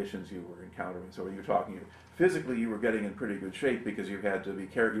 and the conditions you were encountering. So you were talking physically, you were getting in pretty good shape because you had to be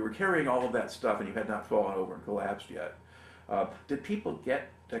you were carrying all of that stuff, and you had not fallen over and collapsed yet. Did people get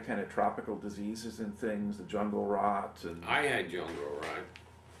that kind of tropical diseases and things, the jungle rot? And I had jungle rot.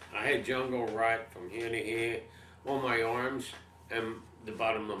 I had jungle rot from here to here, on my arms and the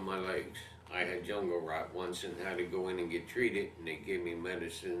bottom of my legs. I had jungle rot once and had to go in and get treated, and they gave me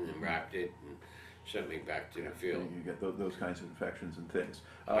medicine and wrapped it and sent me back to the field. You get those kinds of infections and things.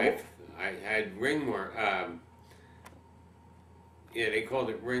 I had ringworm. They called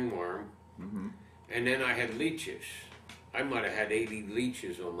it ringworm. Mm-hmm. And then I had leeches. I might have had 80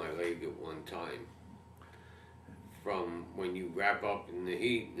 leeches on my leg at one time. From when you wrap up in the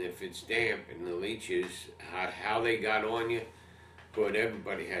heat, and if it's damp, and the leeches, how they got on you, but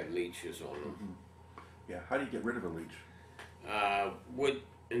everybody had leeches on them. Mm-hmm. Yeah, how do you get rid of a leech? With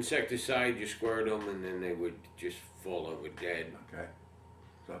insecticide, you squirt them, and then they would just fall over dead. Okay,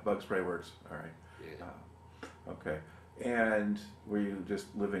 so bug spray works. All right. Yeah. Okay, and were you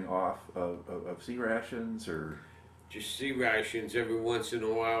just living off of sea rations, or? Just sea rations. Every once in a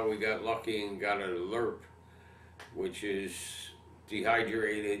while, we got lucky and got a lerp, which is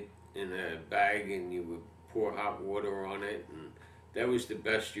dehydrated in a bag, and you would pour hot water on it, and that was the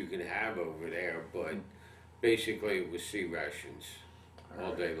best you could have over there. But basically, it was sea rations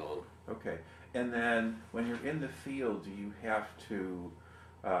all day long. Okay, and then when you're in the field, do you have to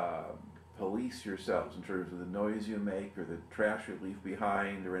police yourselves in terms of the noise you make, or the trash you leave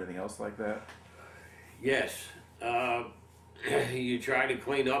behind, or anything else like that? Yes. You try to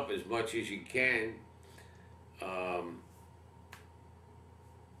clean up as much as you can.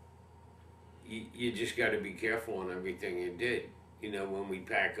 You just got to be careful on everything you did, when we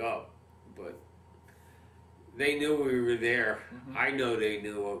pack up. But they knew we were there. Mm-hmm. I know they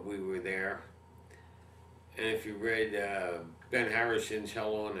knew we were there. And if you read Ben Harrison's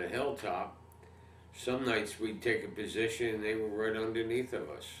Hell on a Hilltop, some nights we'd take a position and they were right underneath of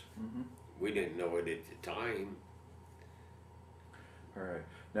us. Mm-hmm. We didn't know it at the time. All right.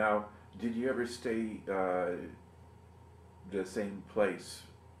 Now, did you ever stay the same place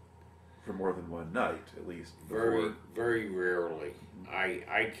for more than one night, at least? Very, very rarely. Mm-hmm.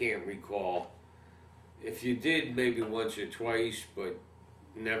 I can't recall. If you did, maybe once or twice, but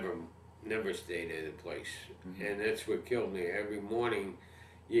never stayed at a place. Mm-hmm. And that's what killed me. Every morning,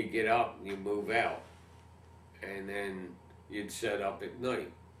 you get up and you move out, and then you'd set up at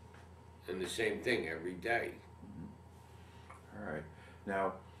night, and the same thing every day. Mm-hmm. All right.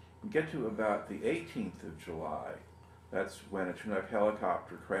 Now, we get to about the 18th of July. That's when a Chinook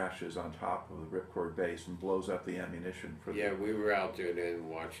helicopter crashes on top of the Ripcord base and blows up the ammunition for Yeah, we were out there then and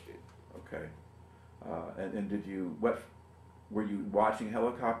watched it. Okay. And did you, were you watching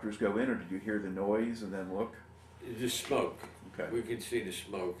helicopters go in, or did you hear the noise and then look? The smoke. Okay. We could see the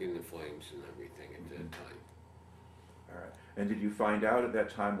smoke and the flames and everything at that time. All right. And did you find out at that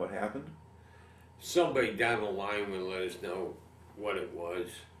time what happened? Somebody down the line would let us know what it was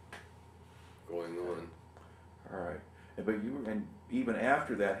going on. All right. But and even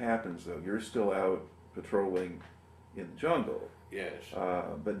after that happens, though, you're still out patrolling in the jungle. Yes.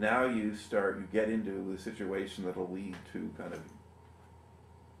 But now you get into the situation that'll lead to kind of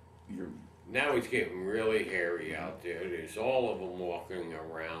your... Now it's getting really hairy out there. There's all of them walking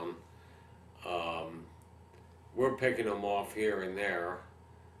around. We're picking them off here and there.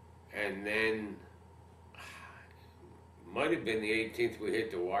 and then might have been the 18th we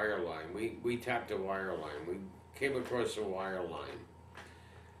hit the wire line. We tapped the wire line. We came across the wire line,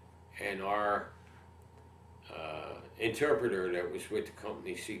 and our interpreter that was with the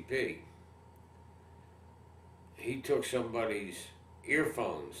company CP, he took somebody's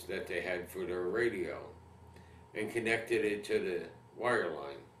earphones that they had for their radio and connected it to the wire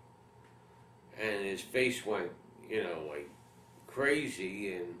line, and his face went, you know, like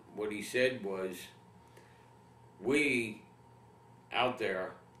crazy. And what he said was, we out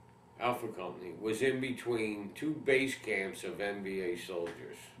there, Alpha Company, was in between two base camps of NBA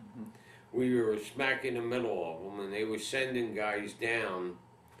soldiers. Mm-hmm. We were smack in the middle of them, and they were sending guys down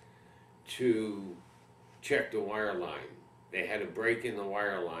to check the wire line. They had a break in the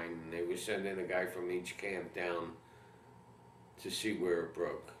wire line, and they were sending a guy from each camp down to see where it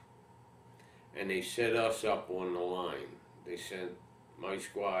broke. And they set us up on the line. They sent my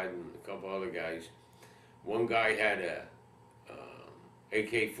squad and a couple other guys. One guy had a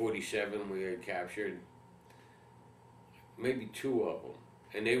AK-47 we had captured, maybe two of them,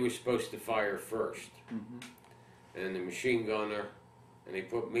 and they were supposed to fire first. Mm-hmm. And the machine gunner, and they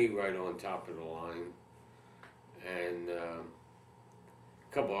put me right on top of the line, and a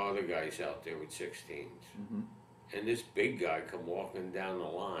couple other guys out there with 16s. Mm-hmm. And this big guy come walking down the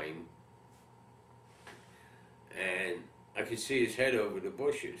line, and I could see his head over the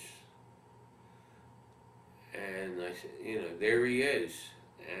bushes. And I said, you know, there he is.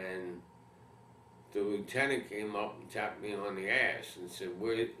 And the lieutenant came up and tapped me on the ass and said,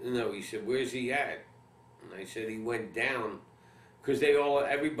 he said, where's he at? And I said, he went down, because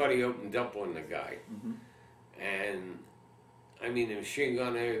everybody opened up on the guy. Mm-hmm. And I mean, the machine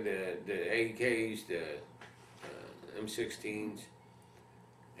gunner, the AKs, the M16s,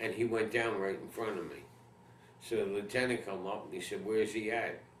 and he went down right in front of me. So the lieutenant come up and he said, where's he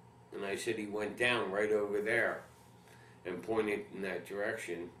at? And I said, he went down right over there, and pointed in that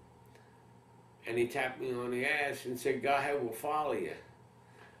direction. And he tapped me on the ass and said, go ahead, we'll follow you.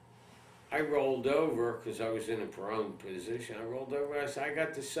 I rolled over, because I was in a prone position. I rolled over, I said, I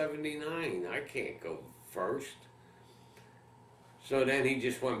got the 79. I can't go first. So then he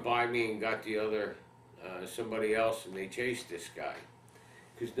just went by me and got the other, somebody else, and they chased this guy,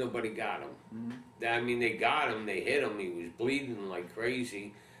 because nobody got him. Mm-hmm. I mean, they got him, they hit him, he was bleeding like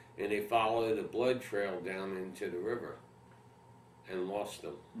crazy. And they followed the blood trail down into the river and lost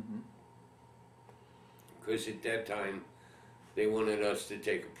him. Because at that time, they wanted us to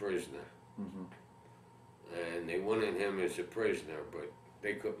take a prisoner. Mm-hmm. And they wanted him as a prisoner, but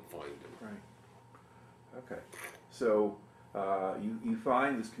they couldn't find him. Right. Okay. So you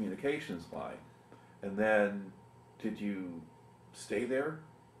find this communications line, and then did you stay there?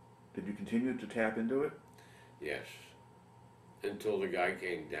 Did you continue to tap into it? Yes. Until the guy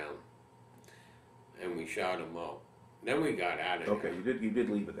came down, and we shot him up. Then we got out of there. Okay, you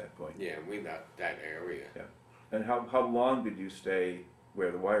did leave at that point. Yeah, we left that area. Yeah. And how long did you stay where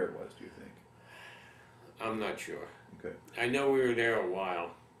the wire was, do you think? I'm not sure. Okay. I know we were there a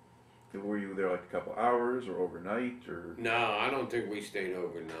while. Were you there like a couple hours or overnight, or? No, I don't think we stayed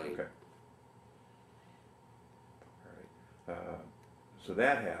overnight. Okay. All right. So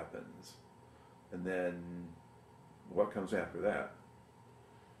that happens, and then what comes after that?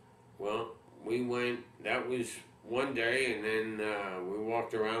 Well, we went, that was one day, and then we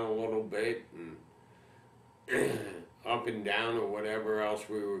walked around a little bit, and up and down or whatever else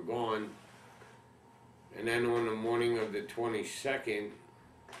we were going. And then on the morning of the 22nd,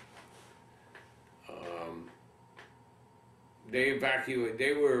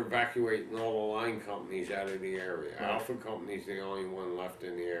 they were evacuating all the line companies out of the area. Right. Alpha Company's the only one left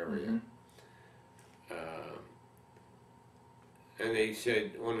in the area. Mm-hmm. And they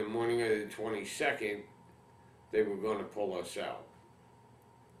said on the morning of the 22nd, they were going to pull us out.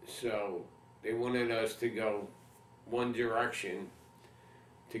 So they wanted us to go one direction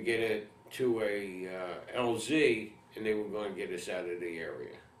to get it to a LZ, and they were going to get us out of the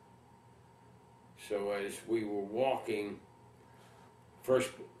area. So as we were walking,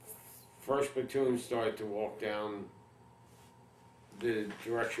 first platoon started to walk down the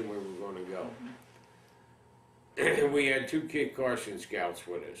direction we were going to go. Mm-hmm. We had two Kit Carson scouts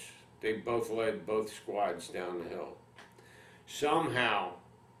with us. They both led both squads down the hill. Somehow,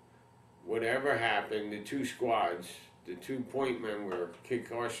 whatever happened, the two squads, the 2 point men were Kit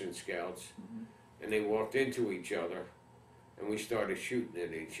Carson scouts, mm-hmm. and they walked into each other, and we started shooting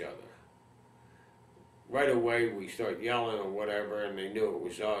at each other. Right away, we started yelling or whatever, and they knew it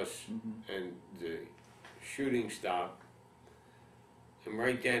was us, mm-hmm. and the shooting stopped. And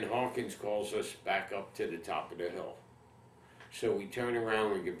right then, Hawkins calls us back up to the top of the hill. So we turn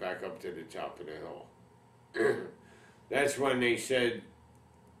around, we get back up to the top of the hill. That's when they sent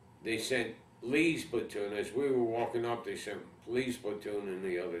Lee's platoon. As we were walking up, they sent Lee's platoon in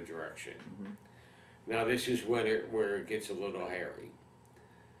the other direction. Now this is where it gets a little hairy.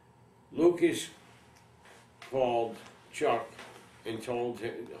 Lucas called Chuck and told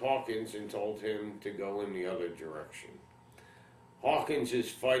Hawkins and told him to go in the other direction. Hawkins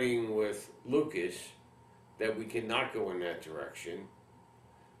is fighting with Lucas that we cannot go in that direction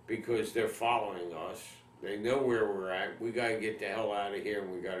because they're following us. They know where we're at. We got to get the hell out of here,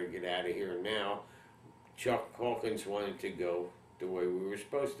 and we got to get out of here now. Chuck Hawkins wanted to go the way we were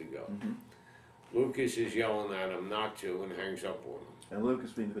supposed to go. Lucas is yelling at him not to and hangs up on him. And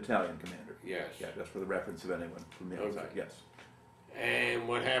Lucas being the battalion commander. Yes. Yeah, that's for the reference of anyone from the outside. Yes. And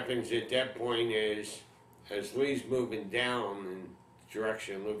what happens at that point is, as Lee's moving down in the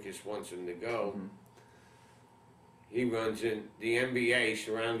direction Lucas wants him to go, he runs in. The NBA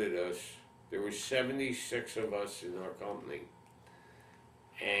surrounded us. There were 76 of us in our company.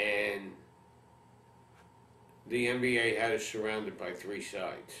 And the NBA had us surrounded by 3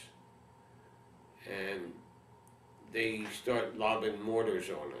 sides. And they start lobbing mortars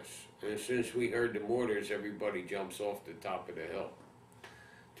on us. And as soon as we heard the mortars, everybody jumps off the top of the hill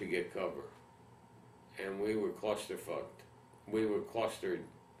to get cover. And we were clusterfucked. We were clustered.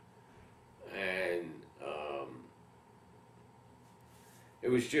 And it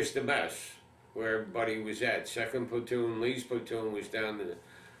was just a mess where everybody was at. 2nd platoon, Lee's platoon was down the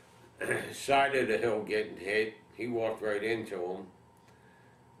side of the hill getting hit. He walked right into them.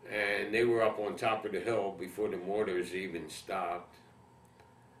 And they were up on top of the hill before the mortars even stopped.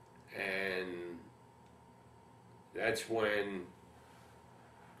 And that's when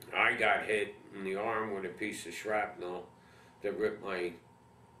I got hit in the arm with a piece of shrapnel that ripped my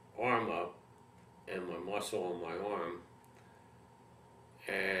arm up and my muscle on my arm.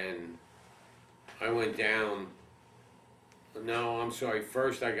 And I went down. No, I'm sorry.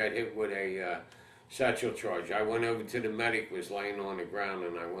 First I got hit with a satchel charge. I went over to the medic, was laying on the ground,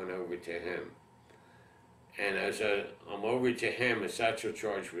 and I went over to him. And as I'm over to him, a satchel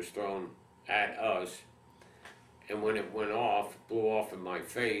charge was thrown at us. And when it went off, it blew off in my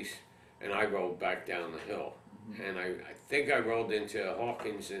face, and I rolled back down the hill. And I think I rolled into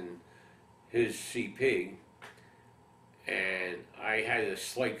Hawkins and his CP, and I had a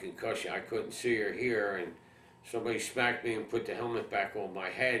slight concussion. I couldn't see or hear, and somebody smacked me and put the helmet back on my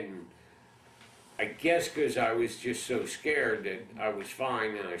head, and I guess because I was just so scared that I was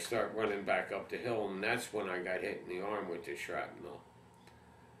fine, and I start running back up the hill, and that's when I got hit in the arm with the shrapnel.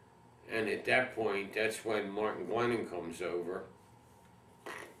 And at that point, that's when Martin Glennon comes over.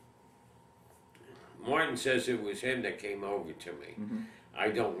 Martin says it was him that came over to me. I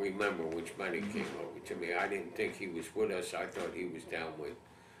don't remember which medic came over to me. I didn't think he was with us. I thought he was down with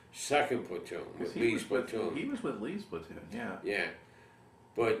 2nd platoon, with Lee's platoon. He was with Lee's platoon, yeah. Yeah.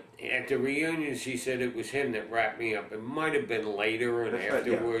 But at the reunions, he said it was him that wrapped me up. It might have been later and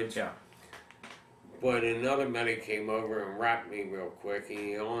afterwards. Yeah. But another medic came over and wrapped me real quick. And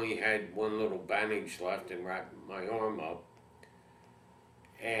he only had one little bandage left and wrapped my arm up.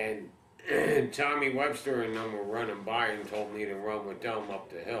 And Tommy Webster and them were running by and told me to run with them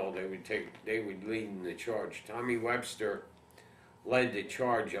up the hill. They would lead in the charge. Tommy Webster led the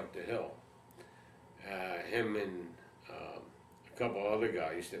charge up the hill. Him and a couple other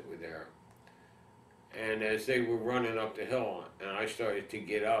guys that were there. And as they were running up the hill, and I started to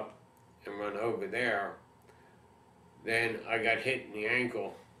get up and run over there, then I got hit in the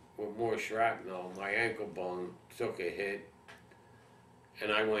ankle with more shrapnel. My ankle bone took a hit,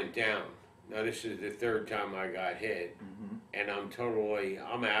 and I went down. Now this is the 3rd time I got hit, and I'm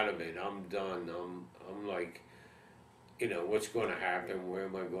out of it. I'm done. I'm like, you know, what's going to happen? Where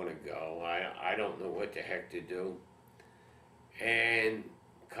am I going to go? I don't know what the heck to do. And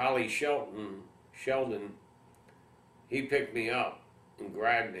Collie Sheldon, he picked me up and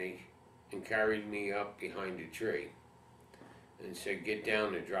grabbed me and carried me up behind a tree and said, get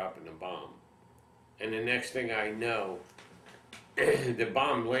down, they're dropping a bomb. And the next thing I know, the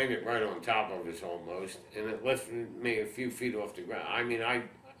bomb landed right on top of us almost, and it lifted me a few feet off the ground. I mean, I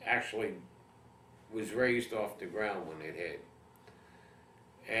actually was raised off the ground when it hit.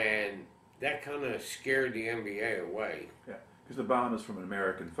 And that kind of scared the NBA away. Yeah, because the bomb is from an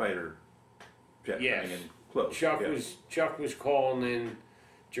American fighter jet coming in close. Chuck was calling in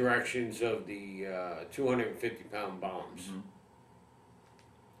directions of the 250-pound bombs.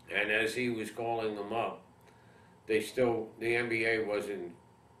 And as he was calling them up, the NBA wasn't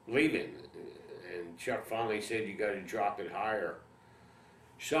leaving. And Chuck finally said, you got to drop it higher.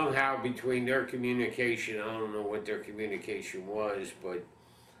 somehow between their communication, I don't know what their communication was, but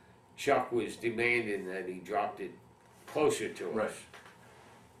Chuck was demanding that he dropped it closer to Right. us.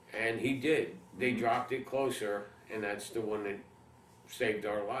 And he did. They dropped it closer, and that's the one that saved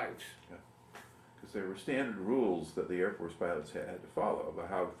our lives. Because there were standard rules that the Air Force pilots had to follow about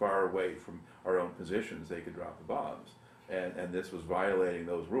how far away from our own positions they could drop the bombs. And this was violating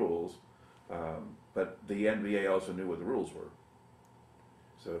those rules, but the NBA also knew what the rules were.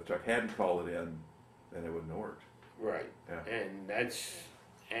 So if Chuck hadn't called it in, then it wouldn't have worked. Right. Yeah. And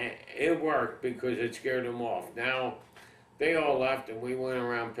it worked because it scared them off. Now, they all left and we went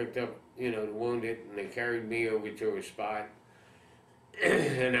around, picked up, the wounded, and they carried me over to a spot.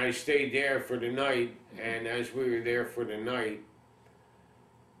 And I stayed there for the night, and as we were there for the night,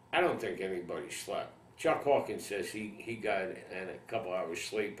 I don't think anybody slept. Chuck Hawkins says he got in a couple hours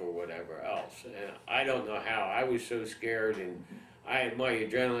sleep or whatever else. And I don't know how. I was so scared, and I had my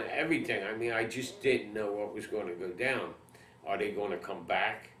adrenaline, everything. I mean, I just didn't know what was going to go down. Are they going to come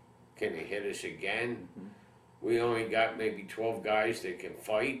back? Can they hit us again? We only got maybe 12 guys that can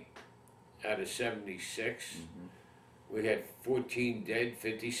fight out of 76. We had 14 dead,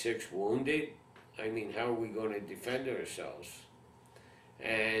 56 wounded. I mean, how are we going to defend ourselves?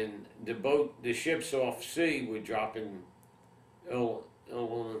 And the ships off sea were dropping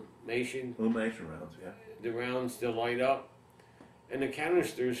illumination Rounds, yeah. the rounds to light up, and the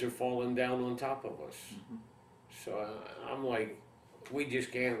canisters are falling down on top of us. So I'm like, we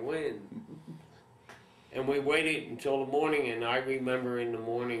just can't win. And we waited until the morning, and I remember in the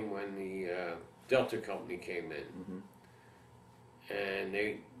morning when the Delta Company came in, and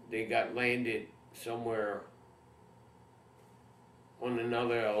they got landed somewhere on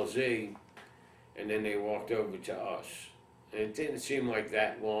another LZ, and then they walked over to us. And it didn't seem like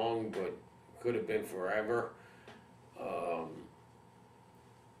that long, but could have been forever.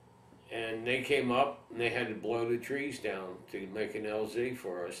 And they came up and they had to blow the trees down to make an LZ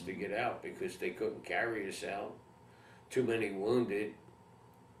for us to get out because they couldn't carry us out. Too many wounded,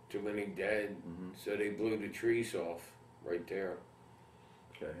 too many dead, so they blew the trees off right there.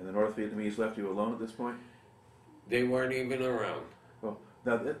 Okay, and the North Vietnamese left you alone at this point? They weren't even around. Well,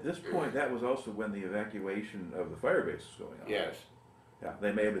 now at this point, that was also when the evacuation of the fire base was going on. Yes. Yeah,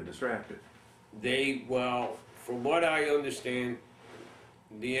 they may have been distracted. Well, from what I understand,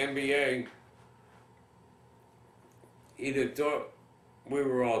 the NBA either thought we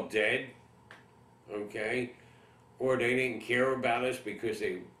were all dead, okay, or they didn't care about us because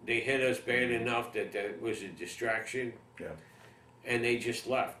they hit us bad enough that was a distraction. Yeah. And they just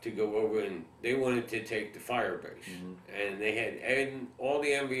left to go over, and they wanted to take the fire base. And all the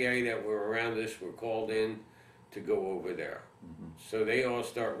NBA that were around us were called in to go over there. So they all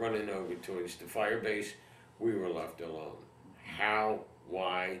start running over towards the fire base. We were left alone. How?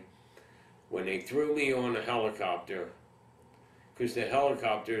 Why? When they threw me on a helicopter, because the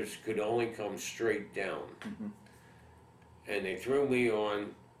helicopters could only come straight down, and they threw me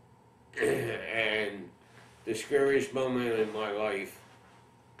on, and the scariest moment in my life,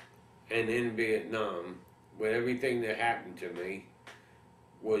 and in Vietnam, with everything that happened to me,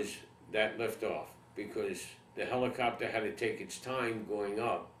 was that liftoff, because the helicopter had to take its time going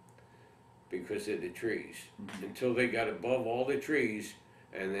up because of the trees, until they got above all the trees,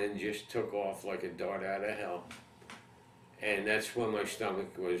 and then just took off like a dart out of hell. And that's when my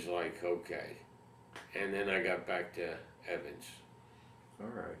stomach was like, okay. And then I got back to Evans. All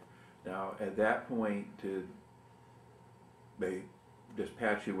right. Now, at that point, did they just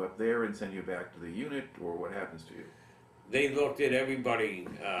patch you up there and send you back to the unit, or what happens to you? They looked at everybody.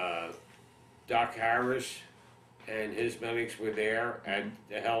 Doc Harris and his medics were there at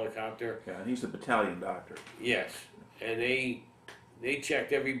the helicopter. Yeah, and he's the battalion doctor. Yes, and they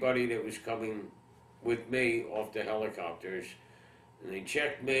checked everybody that was coming with me off the helicopters, and they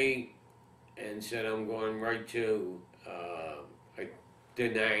checked me and said I'm going right to Da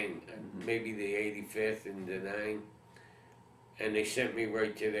Nang, maybe the 85th in Da Nang, and they sent me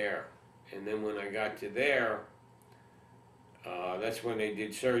right to there. And then when I got to there, that's when they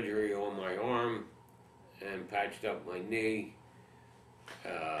did surgery on my arm and patched up my knee,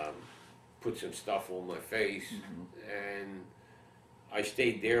 put some stuff on my face, and I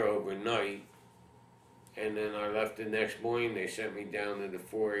stayed there overnight. And then I left the next morning. They sent me down to the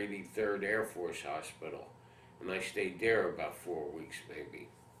 483rd Air Force Hospital, and I stayed there about 4 weeks maybe.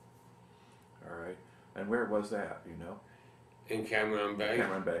 All right. And where was that, you know? In Cam Ranh Bay. Cam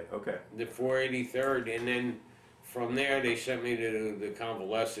Ranh Bay, okay. The 483rd, and then from there they sent me to the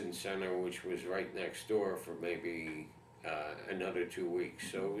convalescent center, which was right next door, for maybe another 2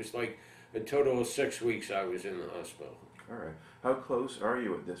 weeks. So it was like a total of 6 weeks I was in the hospital. All right. How close are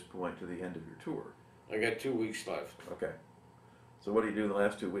you at this point to the end of your tour? I got 2 weeks left. Okay. So what do you do in the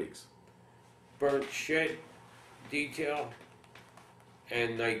last 2 weeks? Burnt shed detail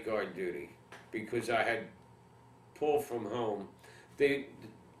and night guard duty because I had pulled from home.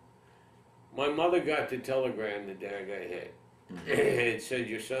 My mother got the telegram the day I got hit. It said,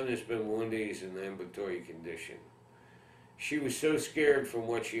 your son has been wounded, he's in ambulatory condition. She was so scared from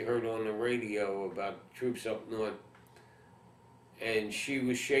what she heard on the radio about troops up north, and she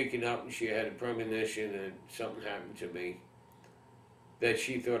was shaken up and she had a premonition that something happened to me, that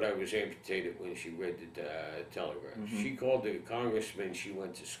she thought I was amputated when she read the telegram. She called the congressman she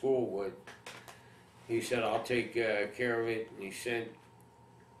went to school with. He said, I'll take care of it, and he sent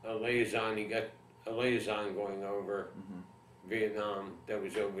a liaison. He got a liaison going over Vietnam that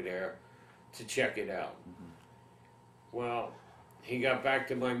was over there to check it out. Well, he got back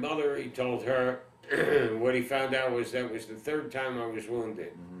to my mother. He told her what he found out was that was the third time I was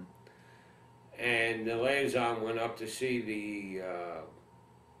wounded. And the liaison went up to see the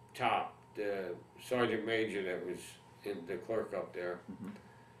the sergeant major that was the clerk up there.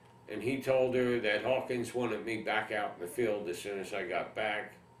 And he told her that Hawkins wanted me back out in the field as soon as I got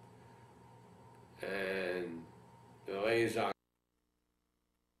back. And the liaison